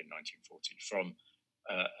 incredibly back in 1940, from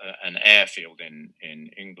an airfield in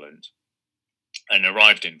England and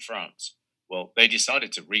arrived in France. Well, they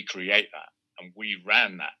decided to recreate that, and we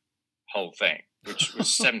ran that whole thing, which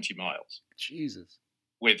was 70 miles. Jesus.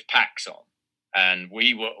 With packs on. And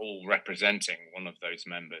we were all representing one of those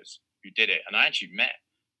members who did it. And I actually met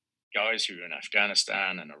guys who were in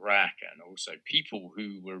Afghanistan and Iraq, and also people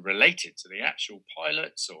who were related to the actual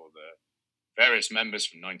pilots or the various members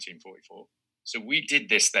from 1944. So we did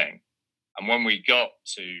this thing. And when we got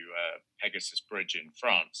to Pegasus Bridge in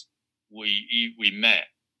France, we met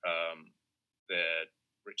the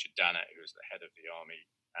Richard Dannett, who was the head of the army,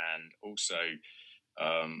 and also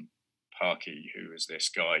Parky, who was this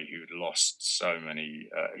guy who'd lost so many,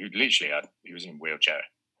 he was in a wheelchair,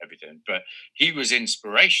 everything, but he was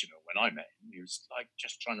inspirational when I met him. He was like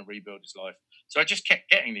just trying to rebuild his life. So I just kept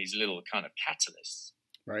getting these little kind of catalysts,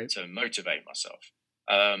 right, to motivate myself.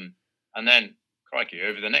 And then, crikey,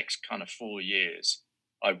 over the next kind of 4 years,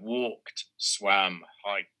 I walked, swam,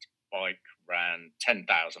 hiked, bike, ran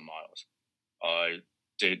 10,000 miles. I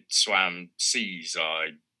swam seas. I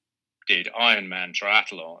did Ironman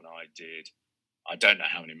triathlon. I don't know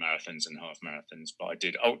how many marathons and half marathons, but I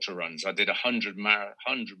did ultra runs. I did 100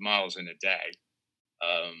 miles in a day.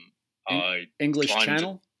 English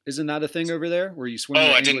Channel? Isn't that a thing over there where you swim?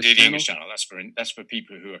 Oh, I didn't do the English Channel. That's for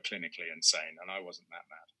people who are clinically insane, and I wasn't that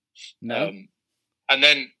mad. No. And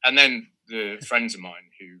then the friends of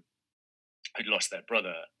mine who had lost their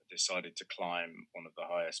brother decided to climb one of the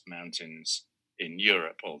highest mountains in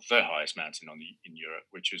Europe, or the highest mountain in Europe,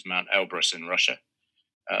 which was Mount Elbrus in Russia.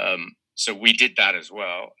 So we did that as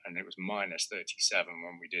well, and it was minus 37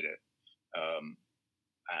 when we did it.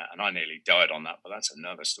 And I nearly died on that, but that's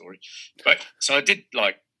another story. But so I did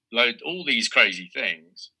all these crazy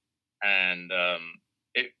things, and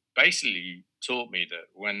it basically taught me that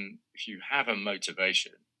if you have a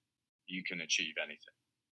motivation, you can achieve anything,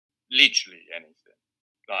 literally anything.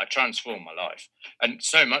 I transformed my life, and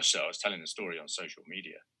so much so I was telling the story on social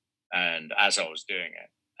media, and as I was doing it,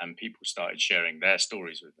 and people started sharing their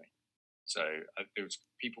stories with me. So there was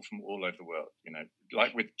people from all over the world,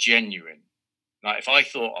 like with genuine. Like if I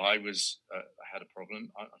thought I had a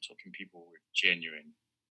problem, I'm talking people with genuine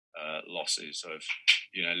losses of,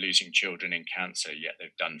 losing children in cancer, yet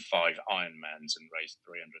they've done 5 Ironmans and raised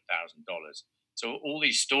 $300,000. So all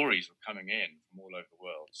these stories were coming in from all over the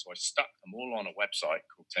world. So I stuck them all on a website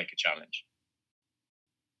called Take a Challenge.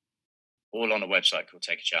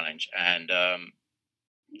 And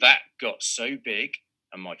that got so big,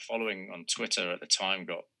 and my following on Twitter at the time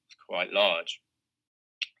got quite large,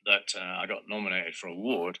 that I got nominated for an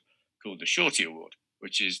award called the Shorty Award,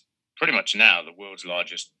 which is pretty much now the world's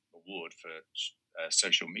largest award for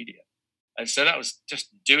social media. And so that was just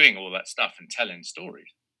doing all that stuff and telling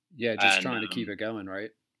stories. Yeah, just trying to keep it going, right?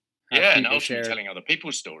 And ultimately telling other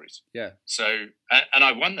people's stories. Yeah. So, and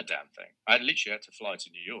I won the damn thing. I literally had to fly to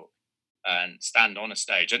New York and stand on a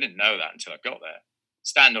stage. I didn't know that until I got there.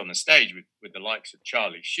 Stand on the stage with the likes of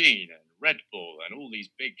Charlie Sheen and Red Bull and all these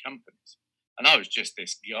big companies. And I was just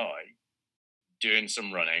this guy doing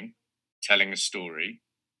some running, telling a story.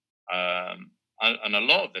 And a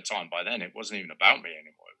lot of the time by then, it wasn't even about me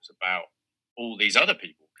anymore. It was about all these other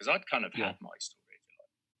people, because I'd kind of had my story.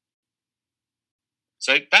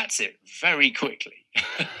 So that's it, very quickly.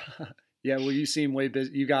 Yeah, well, you seem way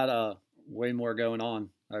busy. You got way more going on.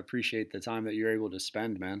 I appreciate the time that you're able to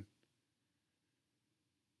spend, man.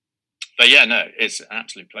 But yeah, no, it's an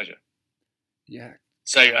absolute pleasure. Yeah.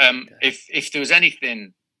 So if there was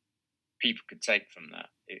anything people could take from that,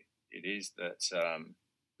 it is that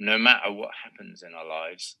no matter what happens in our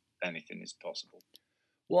lives, anything is possible.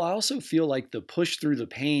 Well, I also feel like the push through the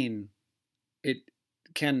pain,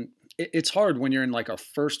 it's hard when you're in like a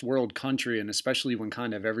first world country, and especially when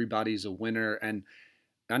kind of everybody's a winner. And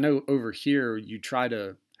I know over here you try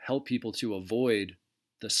to help people to avoid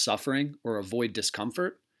the suffering or avoid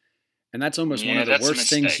discomfort. And that's almost one of the worst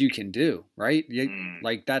things you can do, right?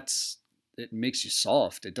 Like it makes you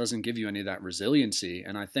soft. It doesn't give you any of that resiliency.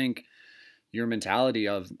 And I think your mentality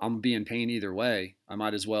of I'm being in pain either way, I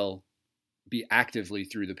might as well be actively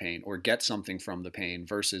through the pain or get something from the pain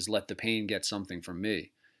versus let the pain get something from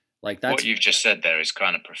me. Like that's what you've just said there is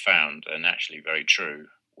kind of profound and actually very true.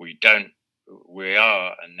 We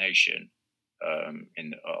are a nation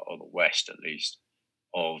or the West at least,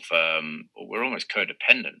 of we're almost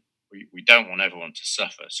codependent. we don't want everyone to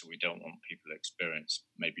suffer, so we don't want people to experience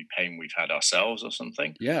maybe pain we've had ourselves or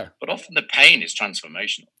something. Yeah. But often the pain is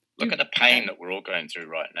transformational. Look Dude, at the pain that we're all going through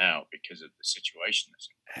right now because of the situation.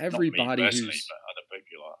 everybody not me personally, who's but other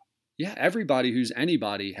people are. Yeah, everybody who's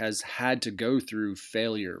anybody has had to go through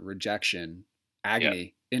failure, rejection,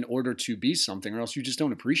 agony in order to be something, or else you just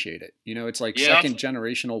don't appreciate it. You know, it's like Yeah, second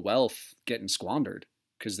generational wealth getting squandered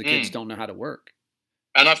because the kids don't know how to work.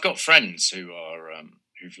 and I've got friends who are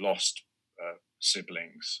who've lost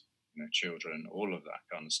siblings, children, all of that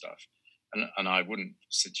kind of stuff. And I wouldn't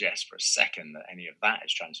suggest for a second that any of that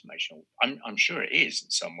is transformational. I'm sure it is in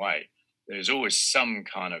some way. There's always some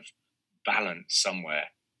kind of balance somewhere.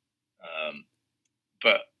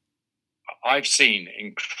 But I've seen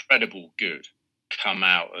incredible good come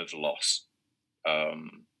out of loss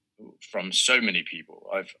from so many people.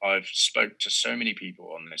 I've spoke to so many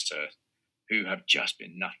people on this earth who have just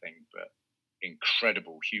been nothing but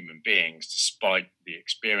incredible human beings, despite the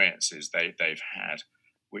experiences they've had,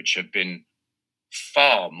 which have been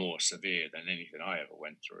far more severe than anything I ever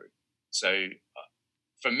went through. So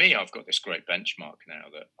for me, I've got this great benchmark now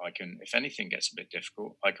that I can, if anything gets a bit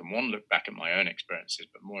difficult, I can look back at my own experiences,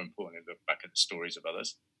 but more importantly, look back at the stories of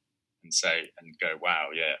others and go, wow,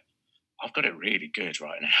 yeah, I've got it really good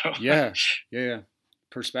right now. Yeah.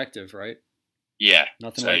 Perspective, right? Yeah.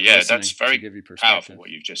 Nothing so like yeah, listening that's to very give you perspective. powerful what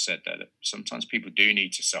you've just said there. That sometimes people do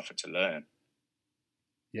need to suffer to learn.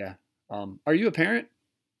 Yeah. Are you a parent?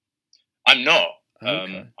 I'm not.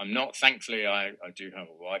 Okay. I'm not. Thankfully, I do have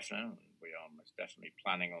a wife now, and we are most definitely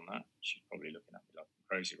planning on that. She's probably looking at me like I'm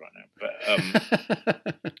crazy right now.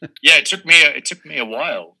 But yeah, it took me a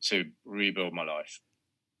while to rebuild my life.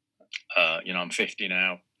 I'm 50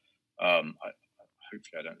 now.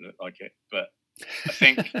 Hopefully, I don't look like it, but I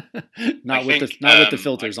think not with the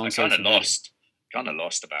filters on social media. Kind of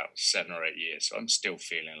lost about 7 or 8 years, so I'm still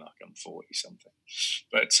feeling like I'm 40 something.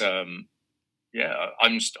 But yeah,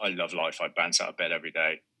 I love life. I bounce out of bed every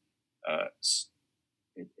day.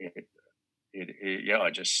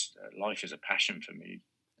 Life is a passion for me,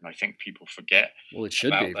 and I think people forget. Well, it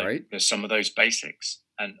should be, right? There's some of those basics,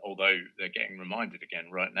 and although they're getting reminded again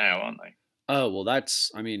right now, aren't they? Oh well, it's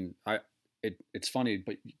funny,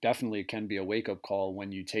 but definitely it can be a wake up call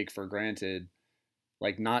when you take for granted,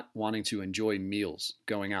 like not wanting to enjoy meals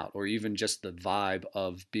going out, or even just the vibe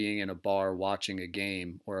of being in a bar watching a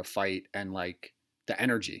game or a fight, and like the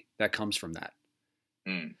energy that comes from that.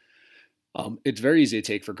 It's very easy to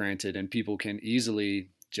take for granted, and people can easily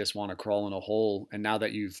just want to crawl in a hole. And now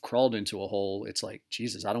that you've crawled into a hole, it's like,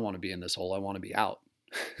 Jesus, I don't want to be in this hole. I want to be out.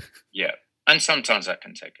 Yeah. And sometimes that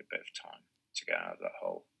can take a bit of time to get out of that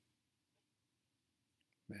hole.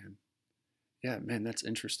 Man. Yeah, man, that's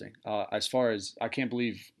interesting. As far as I can't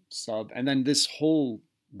believe Sub, and then this whole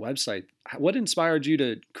website, what inspired you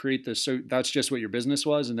to create this? So that's just what your business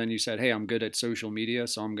was. And then you said, hey, I'm good at social media,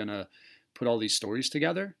 so I'm going to put all these stories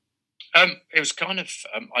together. It was kind of,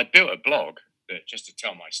 I built a blog just to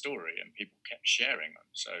tell my story, and people kept sharing them.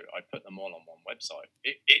 So I put them all on one website.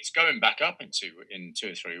 It's going back up in 2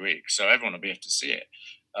 or 3 weeks, so everyone will be able to see it.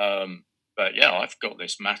 But yeah, I've got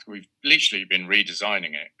this we've literally been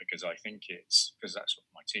redesigning it because I think because that's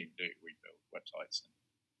what my team do. We build websites.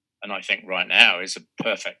 And I think right now is a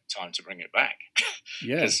perfect time to bring it back.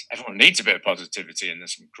 Yeah. Because everyone needs a bit of positivity, and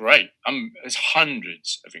there's some there's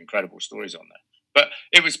hundreds of incredible stories on there. But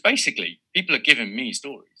it was basically people are giving me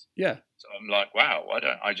stories. Yeah. So I'm like, wow, why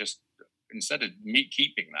don't I just, instead of me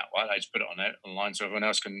keeping that, why don't I just put it online so everyone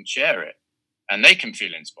else can share it and they can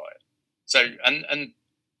feel inspired? So, and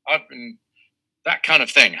that kind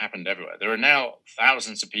of thing happened everywhere. There are now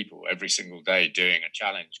thousands of people every single day doing a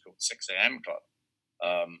challenge called 6 a.m.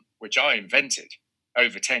 Club, which I invented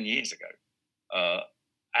over 10 years ago.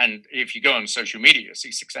 And if you go on social media, you'll see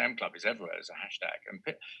 6 a.m. Club is everywhere as a hashtag.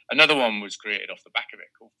 And another one was created off the back of it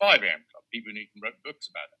called 5 a.m. Club. People who can write books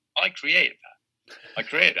about it. I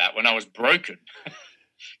created that when I was broken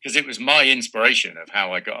because it was my inspiration of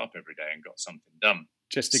how I got up every day and got something done.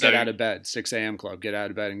 Just to get out of bed, 6 a.m. Club, get out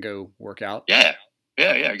of bed and go work out. Yeah,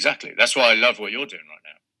 exactly. That's why I love what you're doing right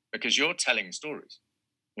now, because you're telling stories.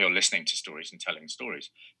 You're listening to stories and telling stories.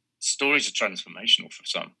 Stories are transformational for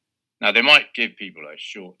some. Now, they might give people a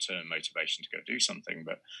short-term motivation to go do something,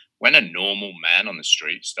 but when a normal man on the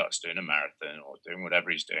street starts doing a marathon or doing whatever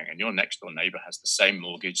he's doing, and your next-door neighbor has the same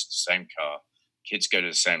mortgage, the same car, kids go to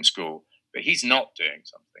the same school, but he's not doing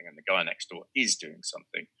something, and the guy next door is doing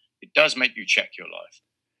something, it does make you check your life.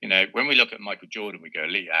 You know, when we look at Michael Jordan, we go,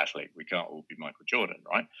 elite athlete, we can't all be Michael Jordan,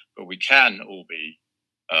 right? But we can all be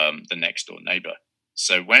the next-door neighbor.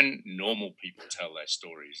 So when normal people tell their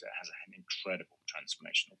stories, it has an incredible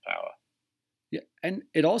transformational power. Yeah, and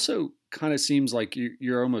it also kind of seems like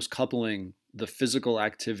you're almost coupling the physical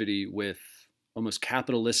activity with almost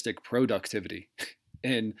capitalistic productivity.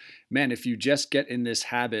 And man, if you just get in this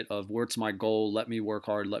habit of what's my goal, let me work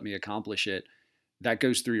hard, let me accomplish it, that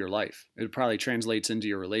goes through your life. It probably translates into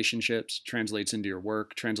your relationships, translates into your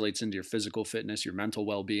work, translates into your physical fitness, your mental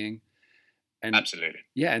well-being. And Absolutely.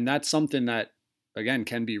 yeah, and that's something that again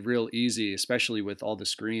can be real easy, especially with all the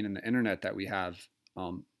screen and the internet that we have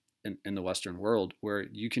um, in the Western world, where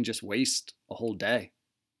you can just waste a whole day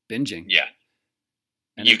binging. Yeah,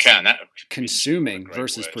 And you it's can. That consuming great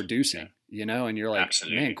versus word. producing, and you're like, man,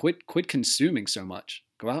 Absolutely. quit consuming so much.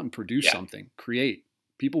 Go out and produce Yeah, something, create.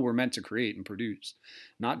 People were meant to create and produce,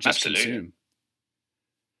 not just absolutely. consume.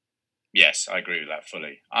 Yes, I agree with that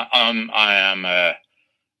fully.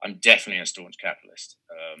 I'm definitely a staunch capitalist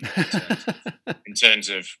in terms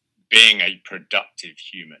of being a productive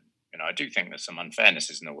human. I do think there's some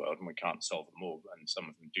unfairnesses in the world, and we can't solve them all, and some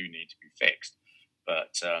of them do need to be fixed.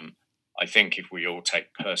 But I think if we all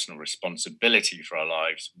take personal responsibility for our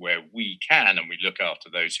lives where we can, and we look after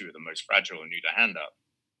those who are the most fragile and need a hand up,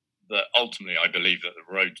 that ultimately I believe that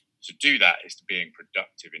the road to do that is to being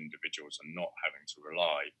productive individuals and not having to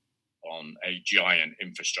rely on a giant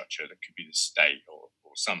infrastructure that could be the state or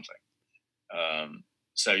something.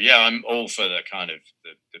 So yeah, I'm all for the kind of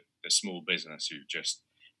the small business who just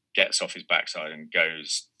gets off his backside and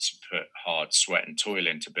goes to put hard sweat and toil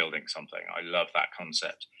into building something. I love that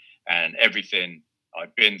concept, and everything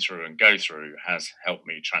I've been through and go through has helped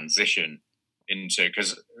me transition into,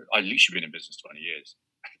 because I literally been in business 20 years,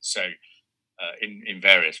 so in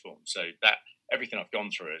various forms. So that everything I've gone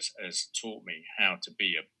through has taught me how to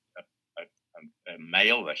be a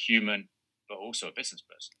male, a human, but also a business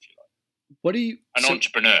person, if you like, What do you? an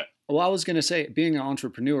entrepreneur. Well, I was gonna say, being an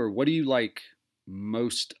entrepreneur, what do you like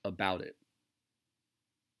most about it?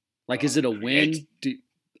 Like, is it a win?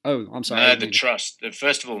 Oh, I'm sorry. No, the trust.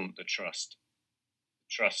 First of all, the trust.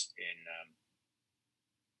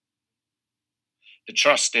 The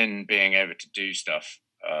trust in being able to do stuff.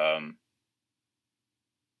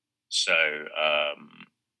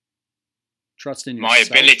 Trust in my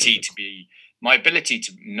yourself. my ability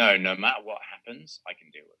to know no matter what happens, I can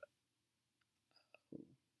deal with it.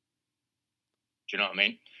 Do you know what I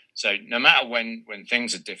mean? So no matter when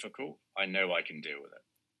things are difficult, I know I can deal with it.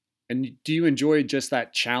 And do you enjoy just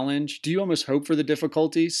that challenge? Do you almost hope for the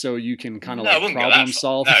difficulty so you can kind of like problem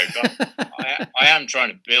solve? No, but I am trying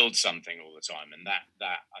to build something all the time, and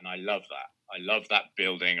and I love that. I love that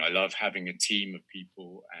building. I love having a team of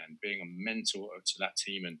people and being a mentor to that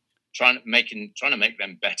team and trying to make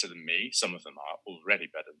them better than me. Some of them are already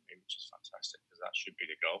better than me, which is fantastic, because that should be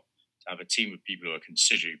the goal, to have a team of people who are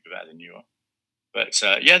considerably better than you are. But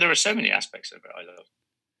yeah, there are so many aspects of it I love.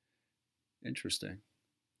 Interesting.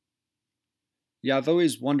 Yeah, I've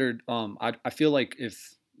always wondered. I feel like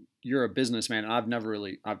if you're a businessman, I've never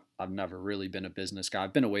really been a business guy.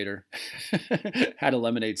 I've been a waiter, had a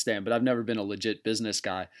lemonade stand, but I've never been a legit business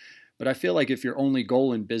guy. But I feel like if your only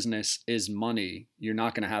goal in business is money, you're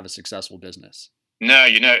not going to have a successful business. No,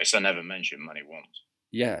 you notice I never mentioned money once.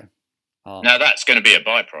 Yeah. Now that's going to be a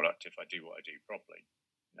byproduct if I do what I do properly.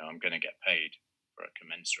 I'm going to get paid for a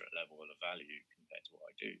commensurate level of value compared to what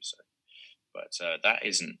I do. So. But that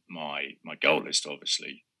isn't my goal. Is to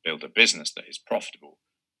obviously build a business that is profitable.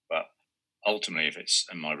 But ultimately,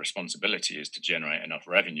 and my responsibility is to generate enough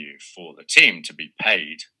revenue for the team to be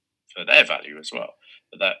paid for their value as well.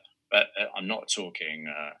 But I'm not talking.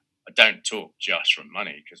 I don't talk just from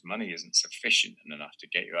money, because money isn't sufficient enough to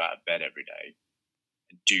get you out of bed every day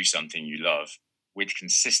and do something you love with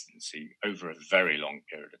consistency over a very long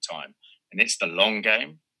period of time. And it's the long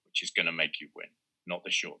game which is going to make you win, not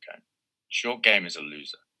the short game. Short game is a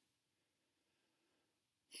loser.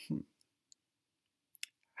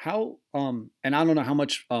 How and I don't know how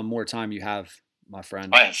much more time you have, my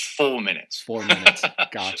friend. I have 4 minutes. 4 minutes.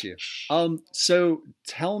 Got you. So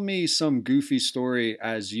tell me some goofy story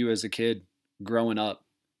as a kid growing up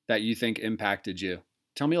that you think impacted you.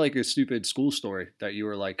 Tell me like a stupid school story that you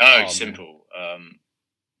were like, oh simple.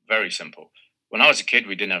 Very simple. When I was a kid,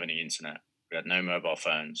 we didn't have any internet. We had no mobile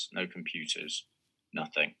phones, no computers,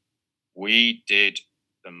 nothing. We did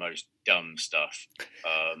the most dumb stuff.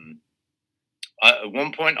 At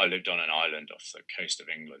one point, I lived on an island off the coast of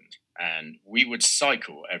England, and we would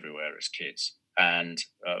cycle everywhere as kids. And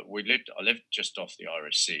I lived just off the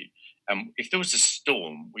Irish Sea. And if there was a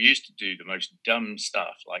storm, we used to do the most dumb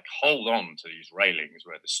stuff, like hold on to these railings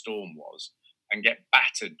where the storm was and get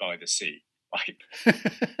battered by the sea. Like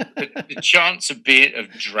the chance of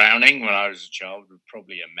drowning when I was a child was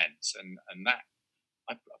probably immense, and that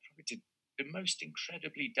I probably did the most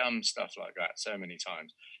incredibly dumb stuff like that so many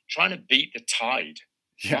times. Trying to beat the tide.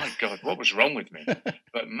 Yeah. My God, what was wrong with me?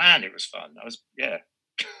 But man, it was fun.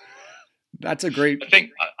 That's a great.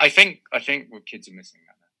 I think what kids are missing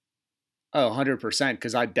that. Oh, 100%.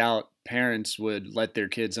 Because I doubt parents would let their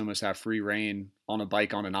kids almost have free reign on a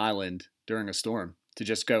bike on an island during a storm to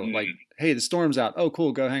just go like, hey, the storm's out. Oh,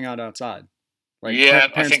 cool. Go hang out outside. Like, yeah,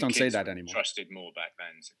 parents don't say that anymore. Trusted more back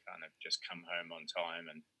then to kind of just come home on time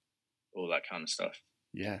and all that kind of stuff.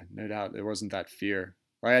 Yeah, no doubt. There wasn't that fear.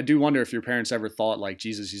 Right? I do wonder if your parents ever thought like,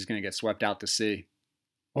 Jesus, he's going to get swept out to sea,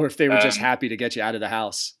 or if they were just happy to get you out of the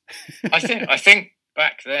house. I think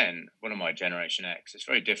back then, one of my Generation X, it's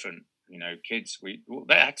very different. You know, kids, what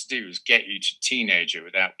they had to do was get you to teenager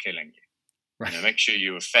without killing you. Right. You know, make sure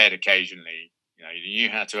you were fed occasionally. You know, you knew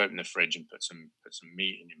how to open the fridge and put some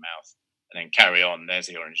meat in your mouth, and then carry on. There's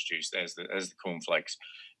the orange juice. There's the cornflakes.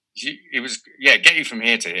 It was get you from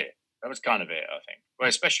here to here. That was kind of it, I think. Well,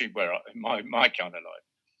 especially where my kind of life.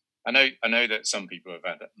 I know that some people have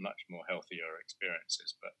had much more healthier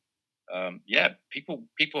experiences, but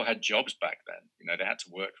people had jobs back then. You know, they had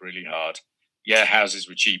to work really hard. Yeah, houses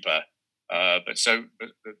were cheaper, but the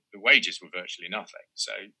wages were virtually nothing.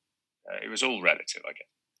 So it was all relative, I guess.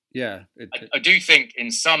 Yeah, I do think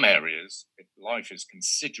in some areas life is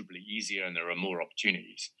considerably easier and there are more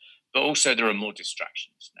opportunities, but also there are more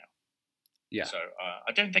distractions now. Yeah. So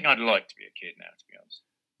I don't think I'd like to be a kid now, to be honest.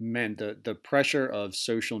 Man, the pressure of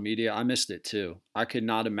social media, I missed it too. I could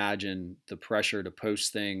not imagine the pressure to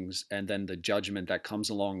post things and then the judgment that comes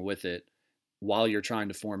along with it while you're trying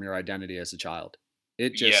to form your identity as a child.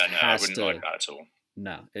 It just I wouldn't like that at all.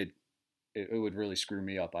 No, it would really screw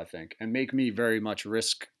me up, I think, and make me very much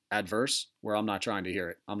risk adverse, where I'm not trying to hear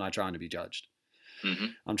it. I'm not trying to be judged. Mm-hmm.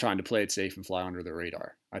 I'm trying to play it safe and fly under the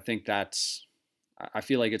radar. I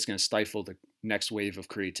feel like it's going to stifle the next wave of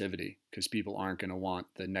creativity because people aren't going to want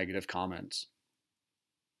the negative comments.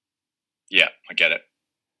 Yeah, I get it.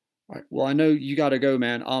 All right. Well, I know you got to go,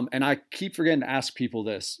 man. And I keep forgetting to ask people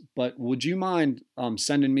this, but would you mind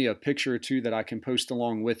sending me a picture or two that I can post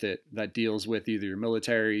along with it that deals with either your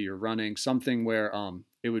military, your running, something where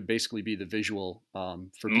it would basically be the visual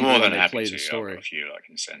for people more than when happy play to. the story. I've got a few I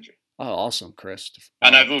can send you. Oh, awesome, Chris.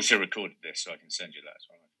 And I've also recorded this, so I can send you that as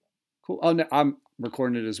well. Cool. Oh, no, I'm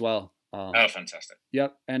recording it as well. Oh, fantastic.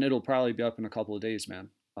 Yep, and it'll probably be up in a couple of days, man.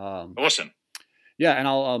 Awesome. Yeah, and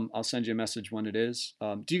I'll send you a message when it is.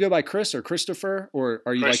 Do you go by Chris or Christopher, or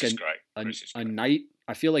are you Chris like is great. A knight?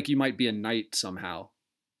 I feel like you might be a knight somehow.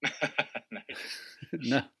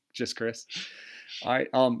 No, just Chris. All right.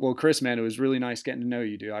 Well, Chris, man, it was really nice getting to know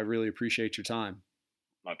you, dude. I really appreciate your time.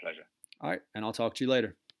 My pleasure. All right, and I'll talk to you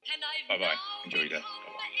later. Bye-bye. Enjoy your day. Bye-bye.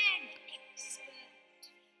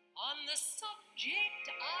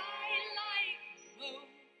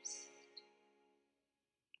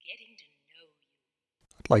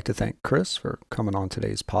 I'd like to thank Chris for coming on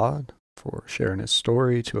today's pod, for sharing his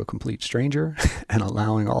story to a complete stranger and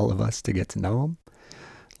allowing all of us to get to know him.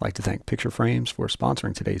 I'd like to thank Picture Frames for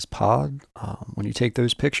sponsoring today's pod. When you take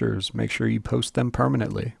those pictures, make sure you post them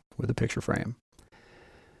permanently with a picture frame.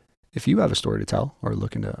 If you have a story to tell or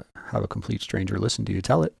looking to have a complete stranger listen to you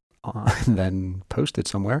tell it, and then post it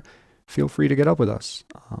somewhere, feel free to get up with us.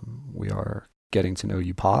 We are Getting to Know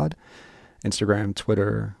You Pod, Instagram,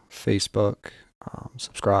 Twitter, Facebook.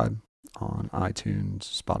 Subscribe on iTunes,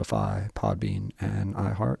 Spotify, Podbean, and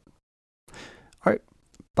iHeart. All right,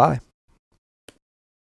 bye.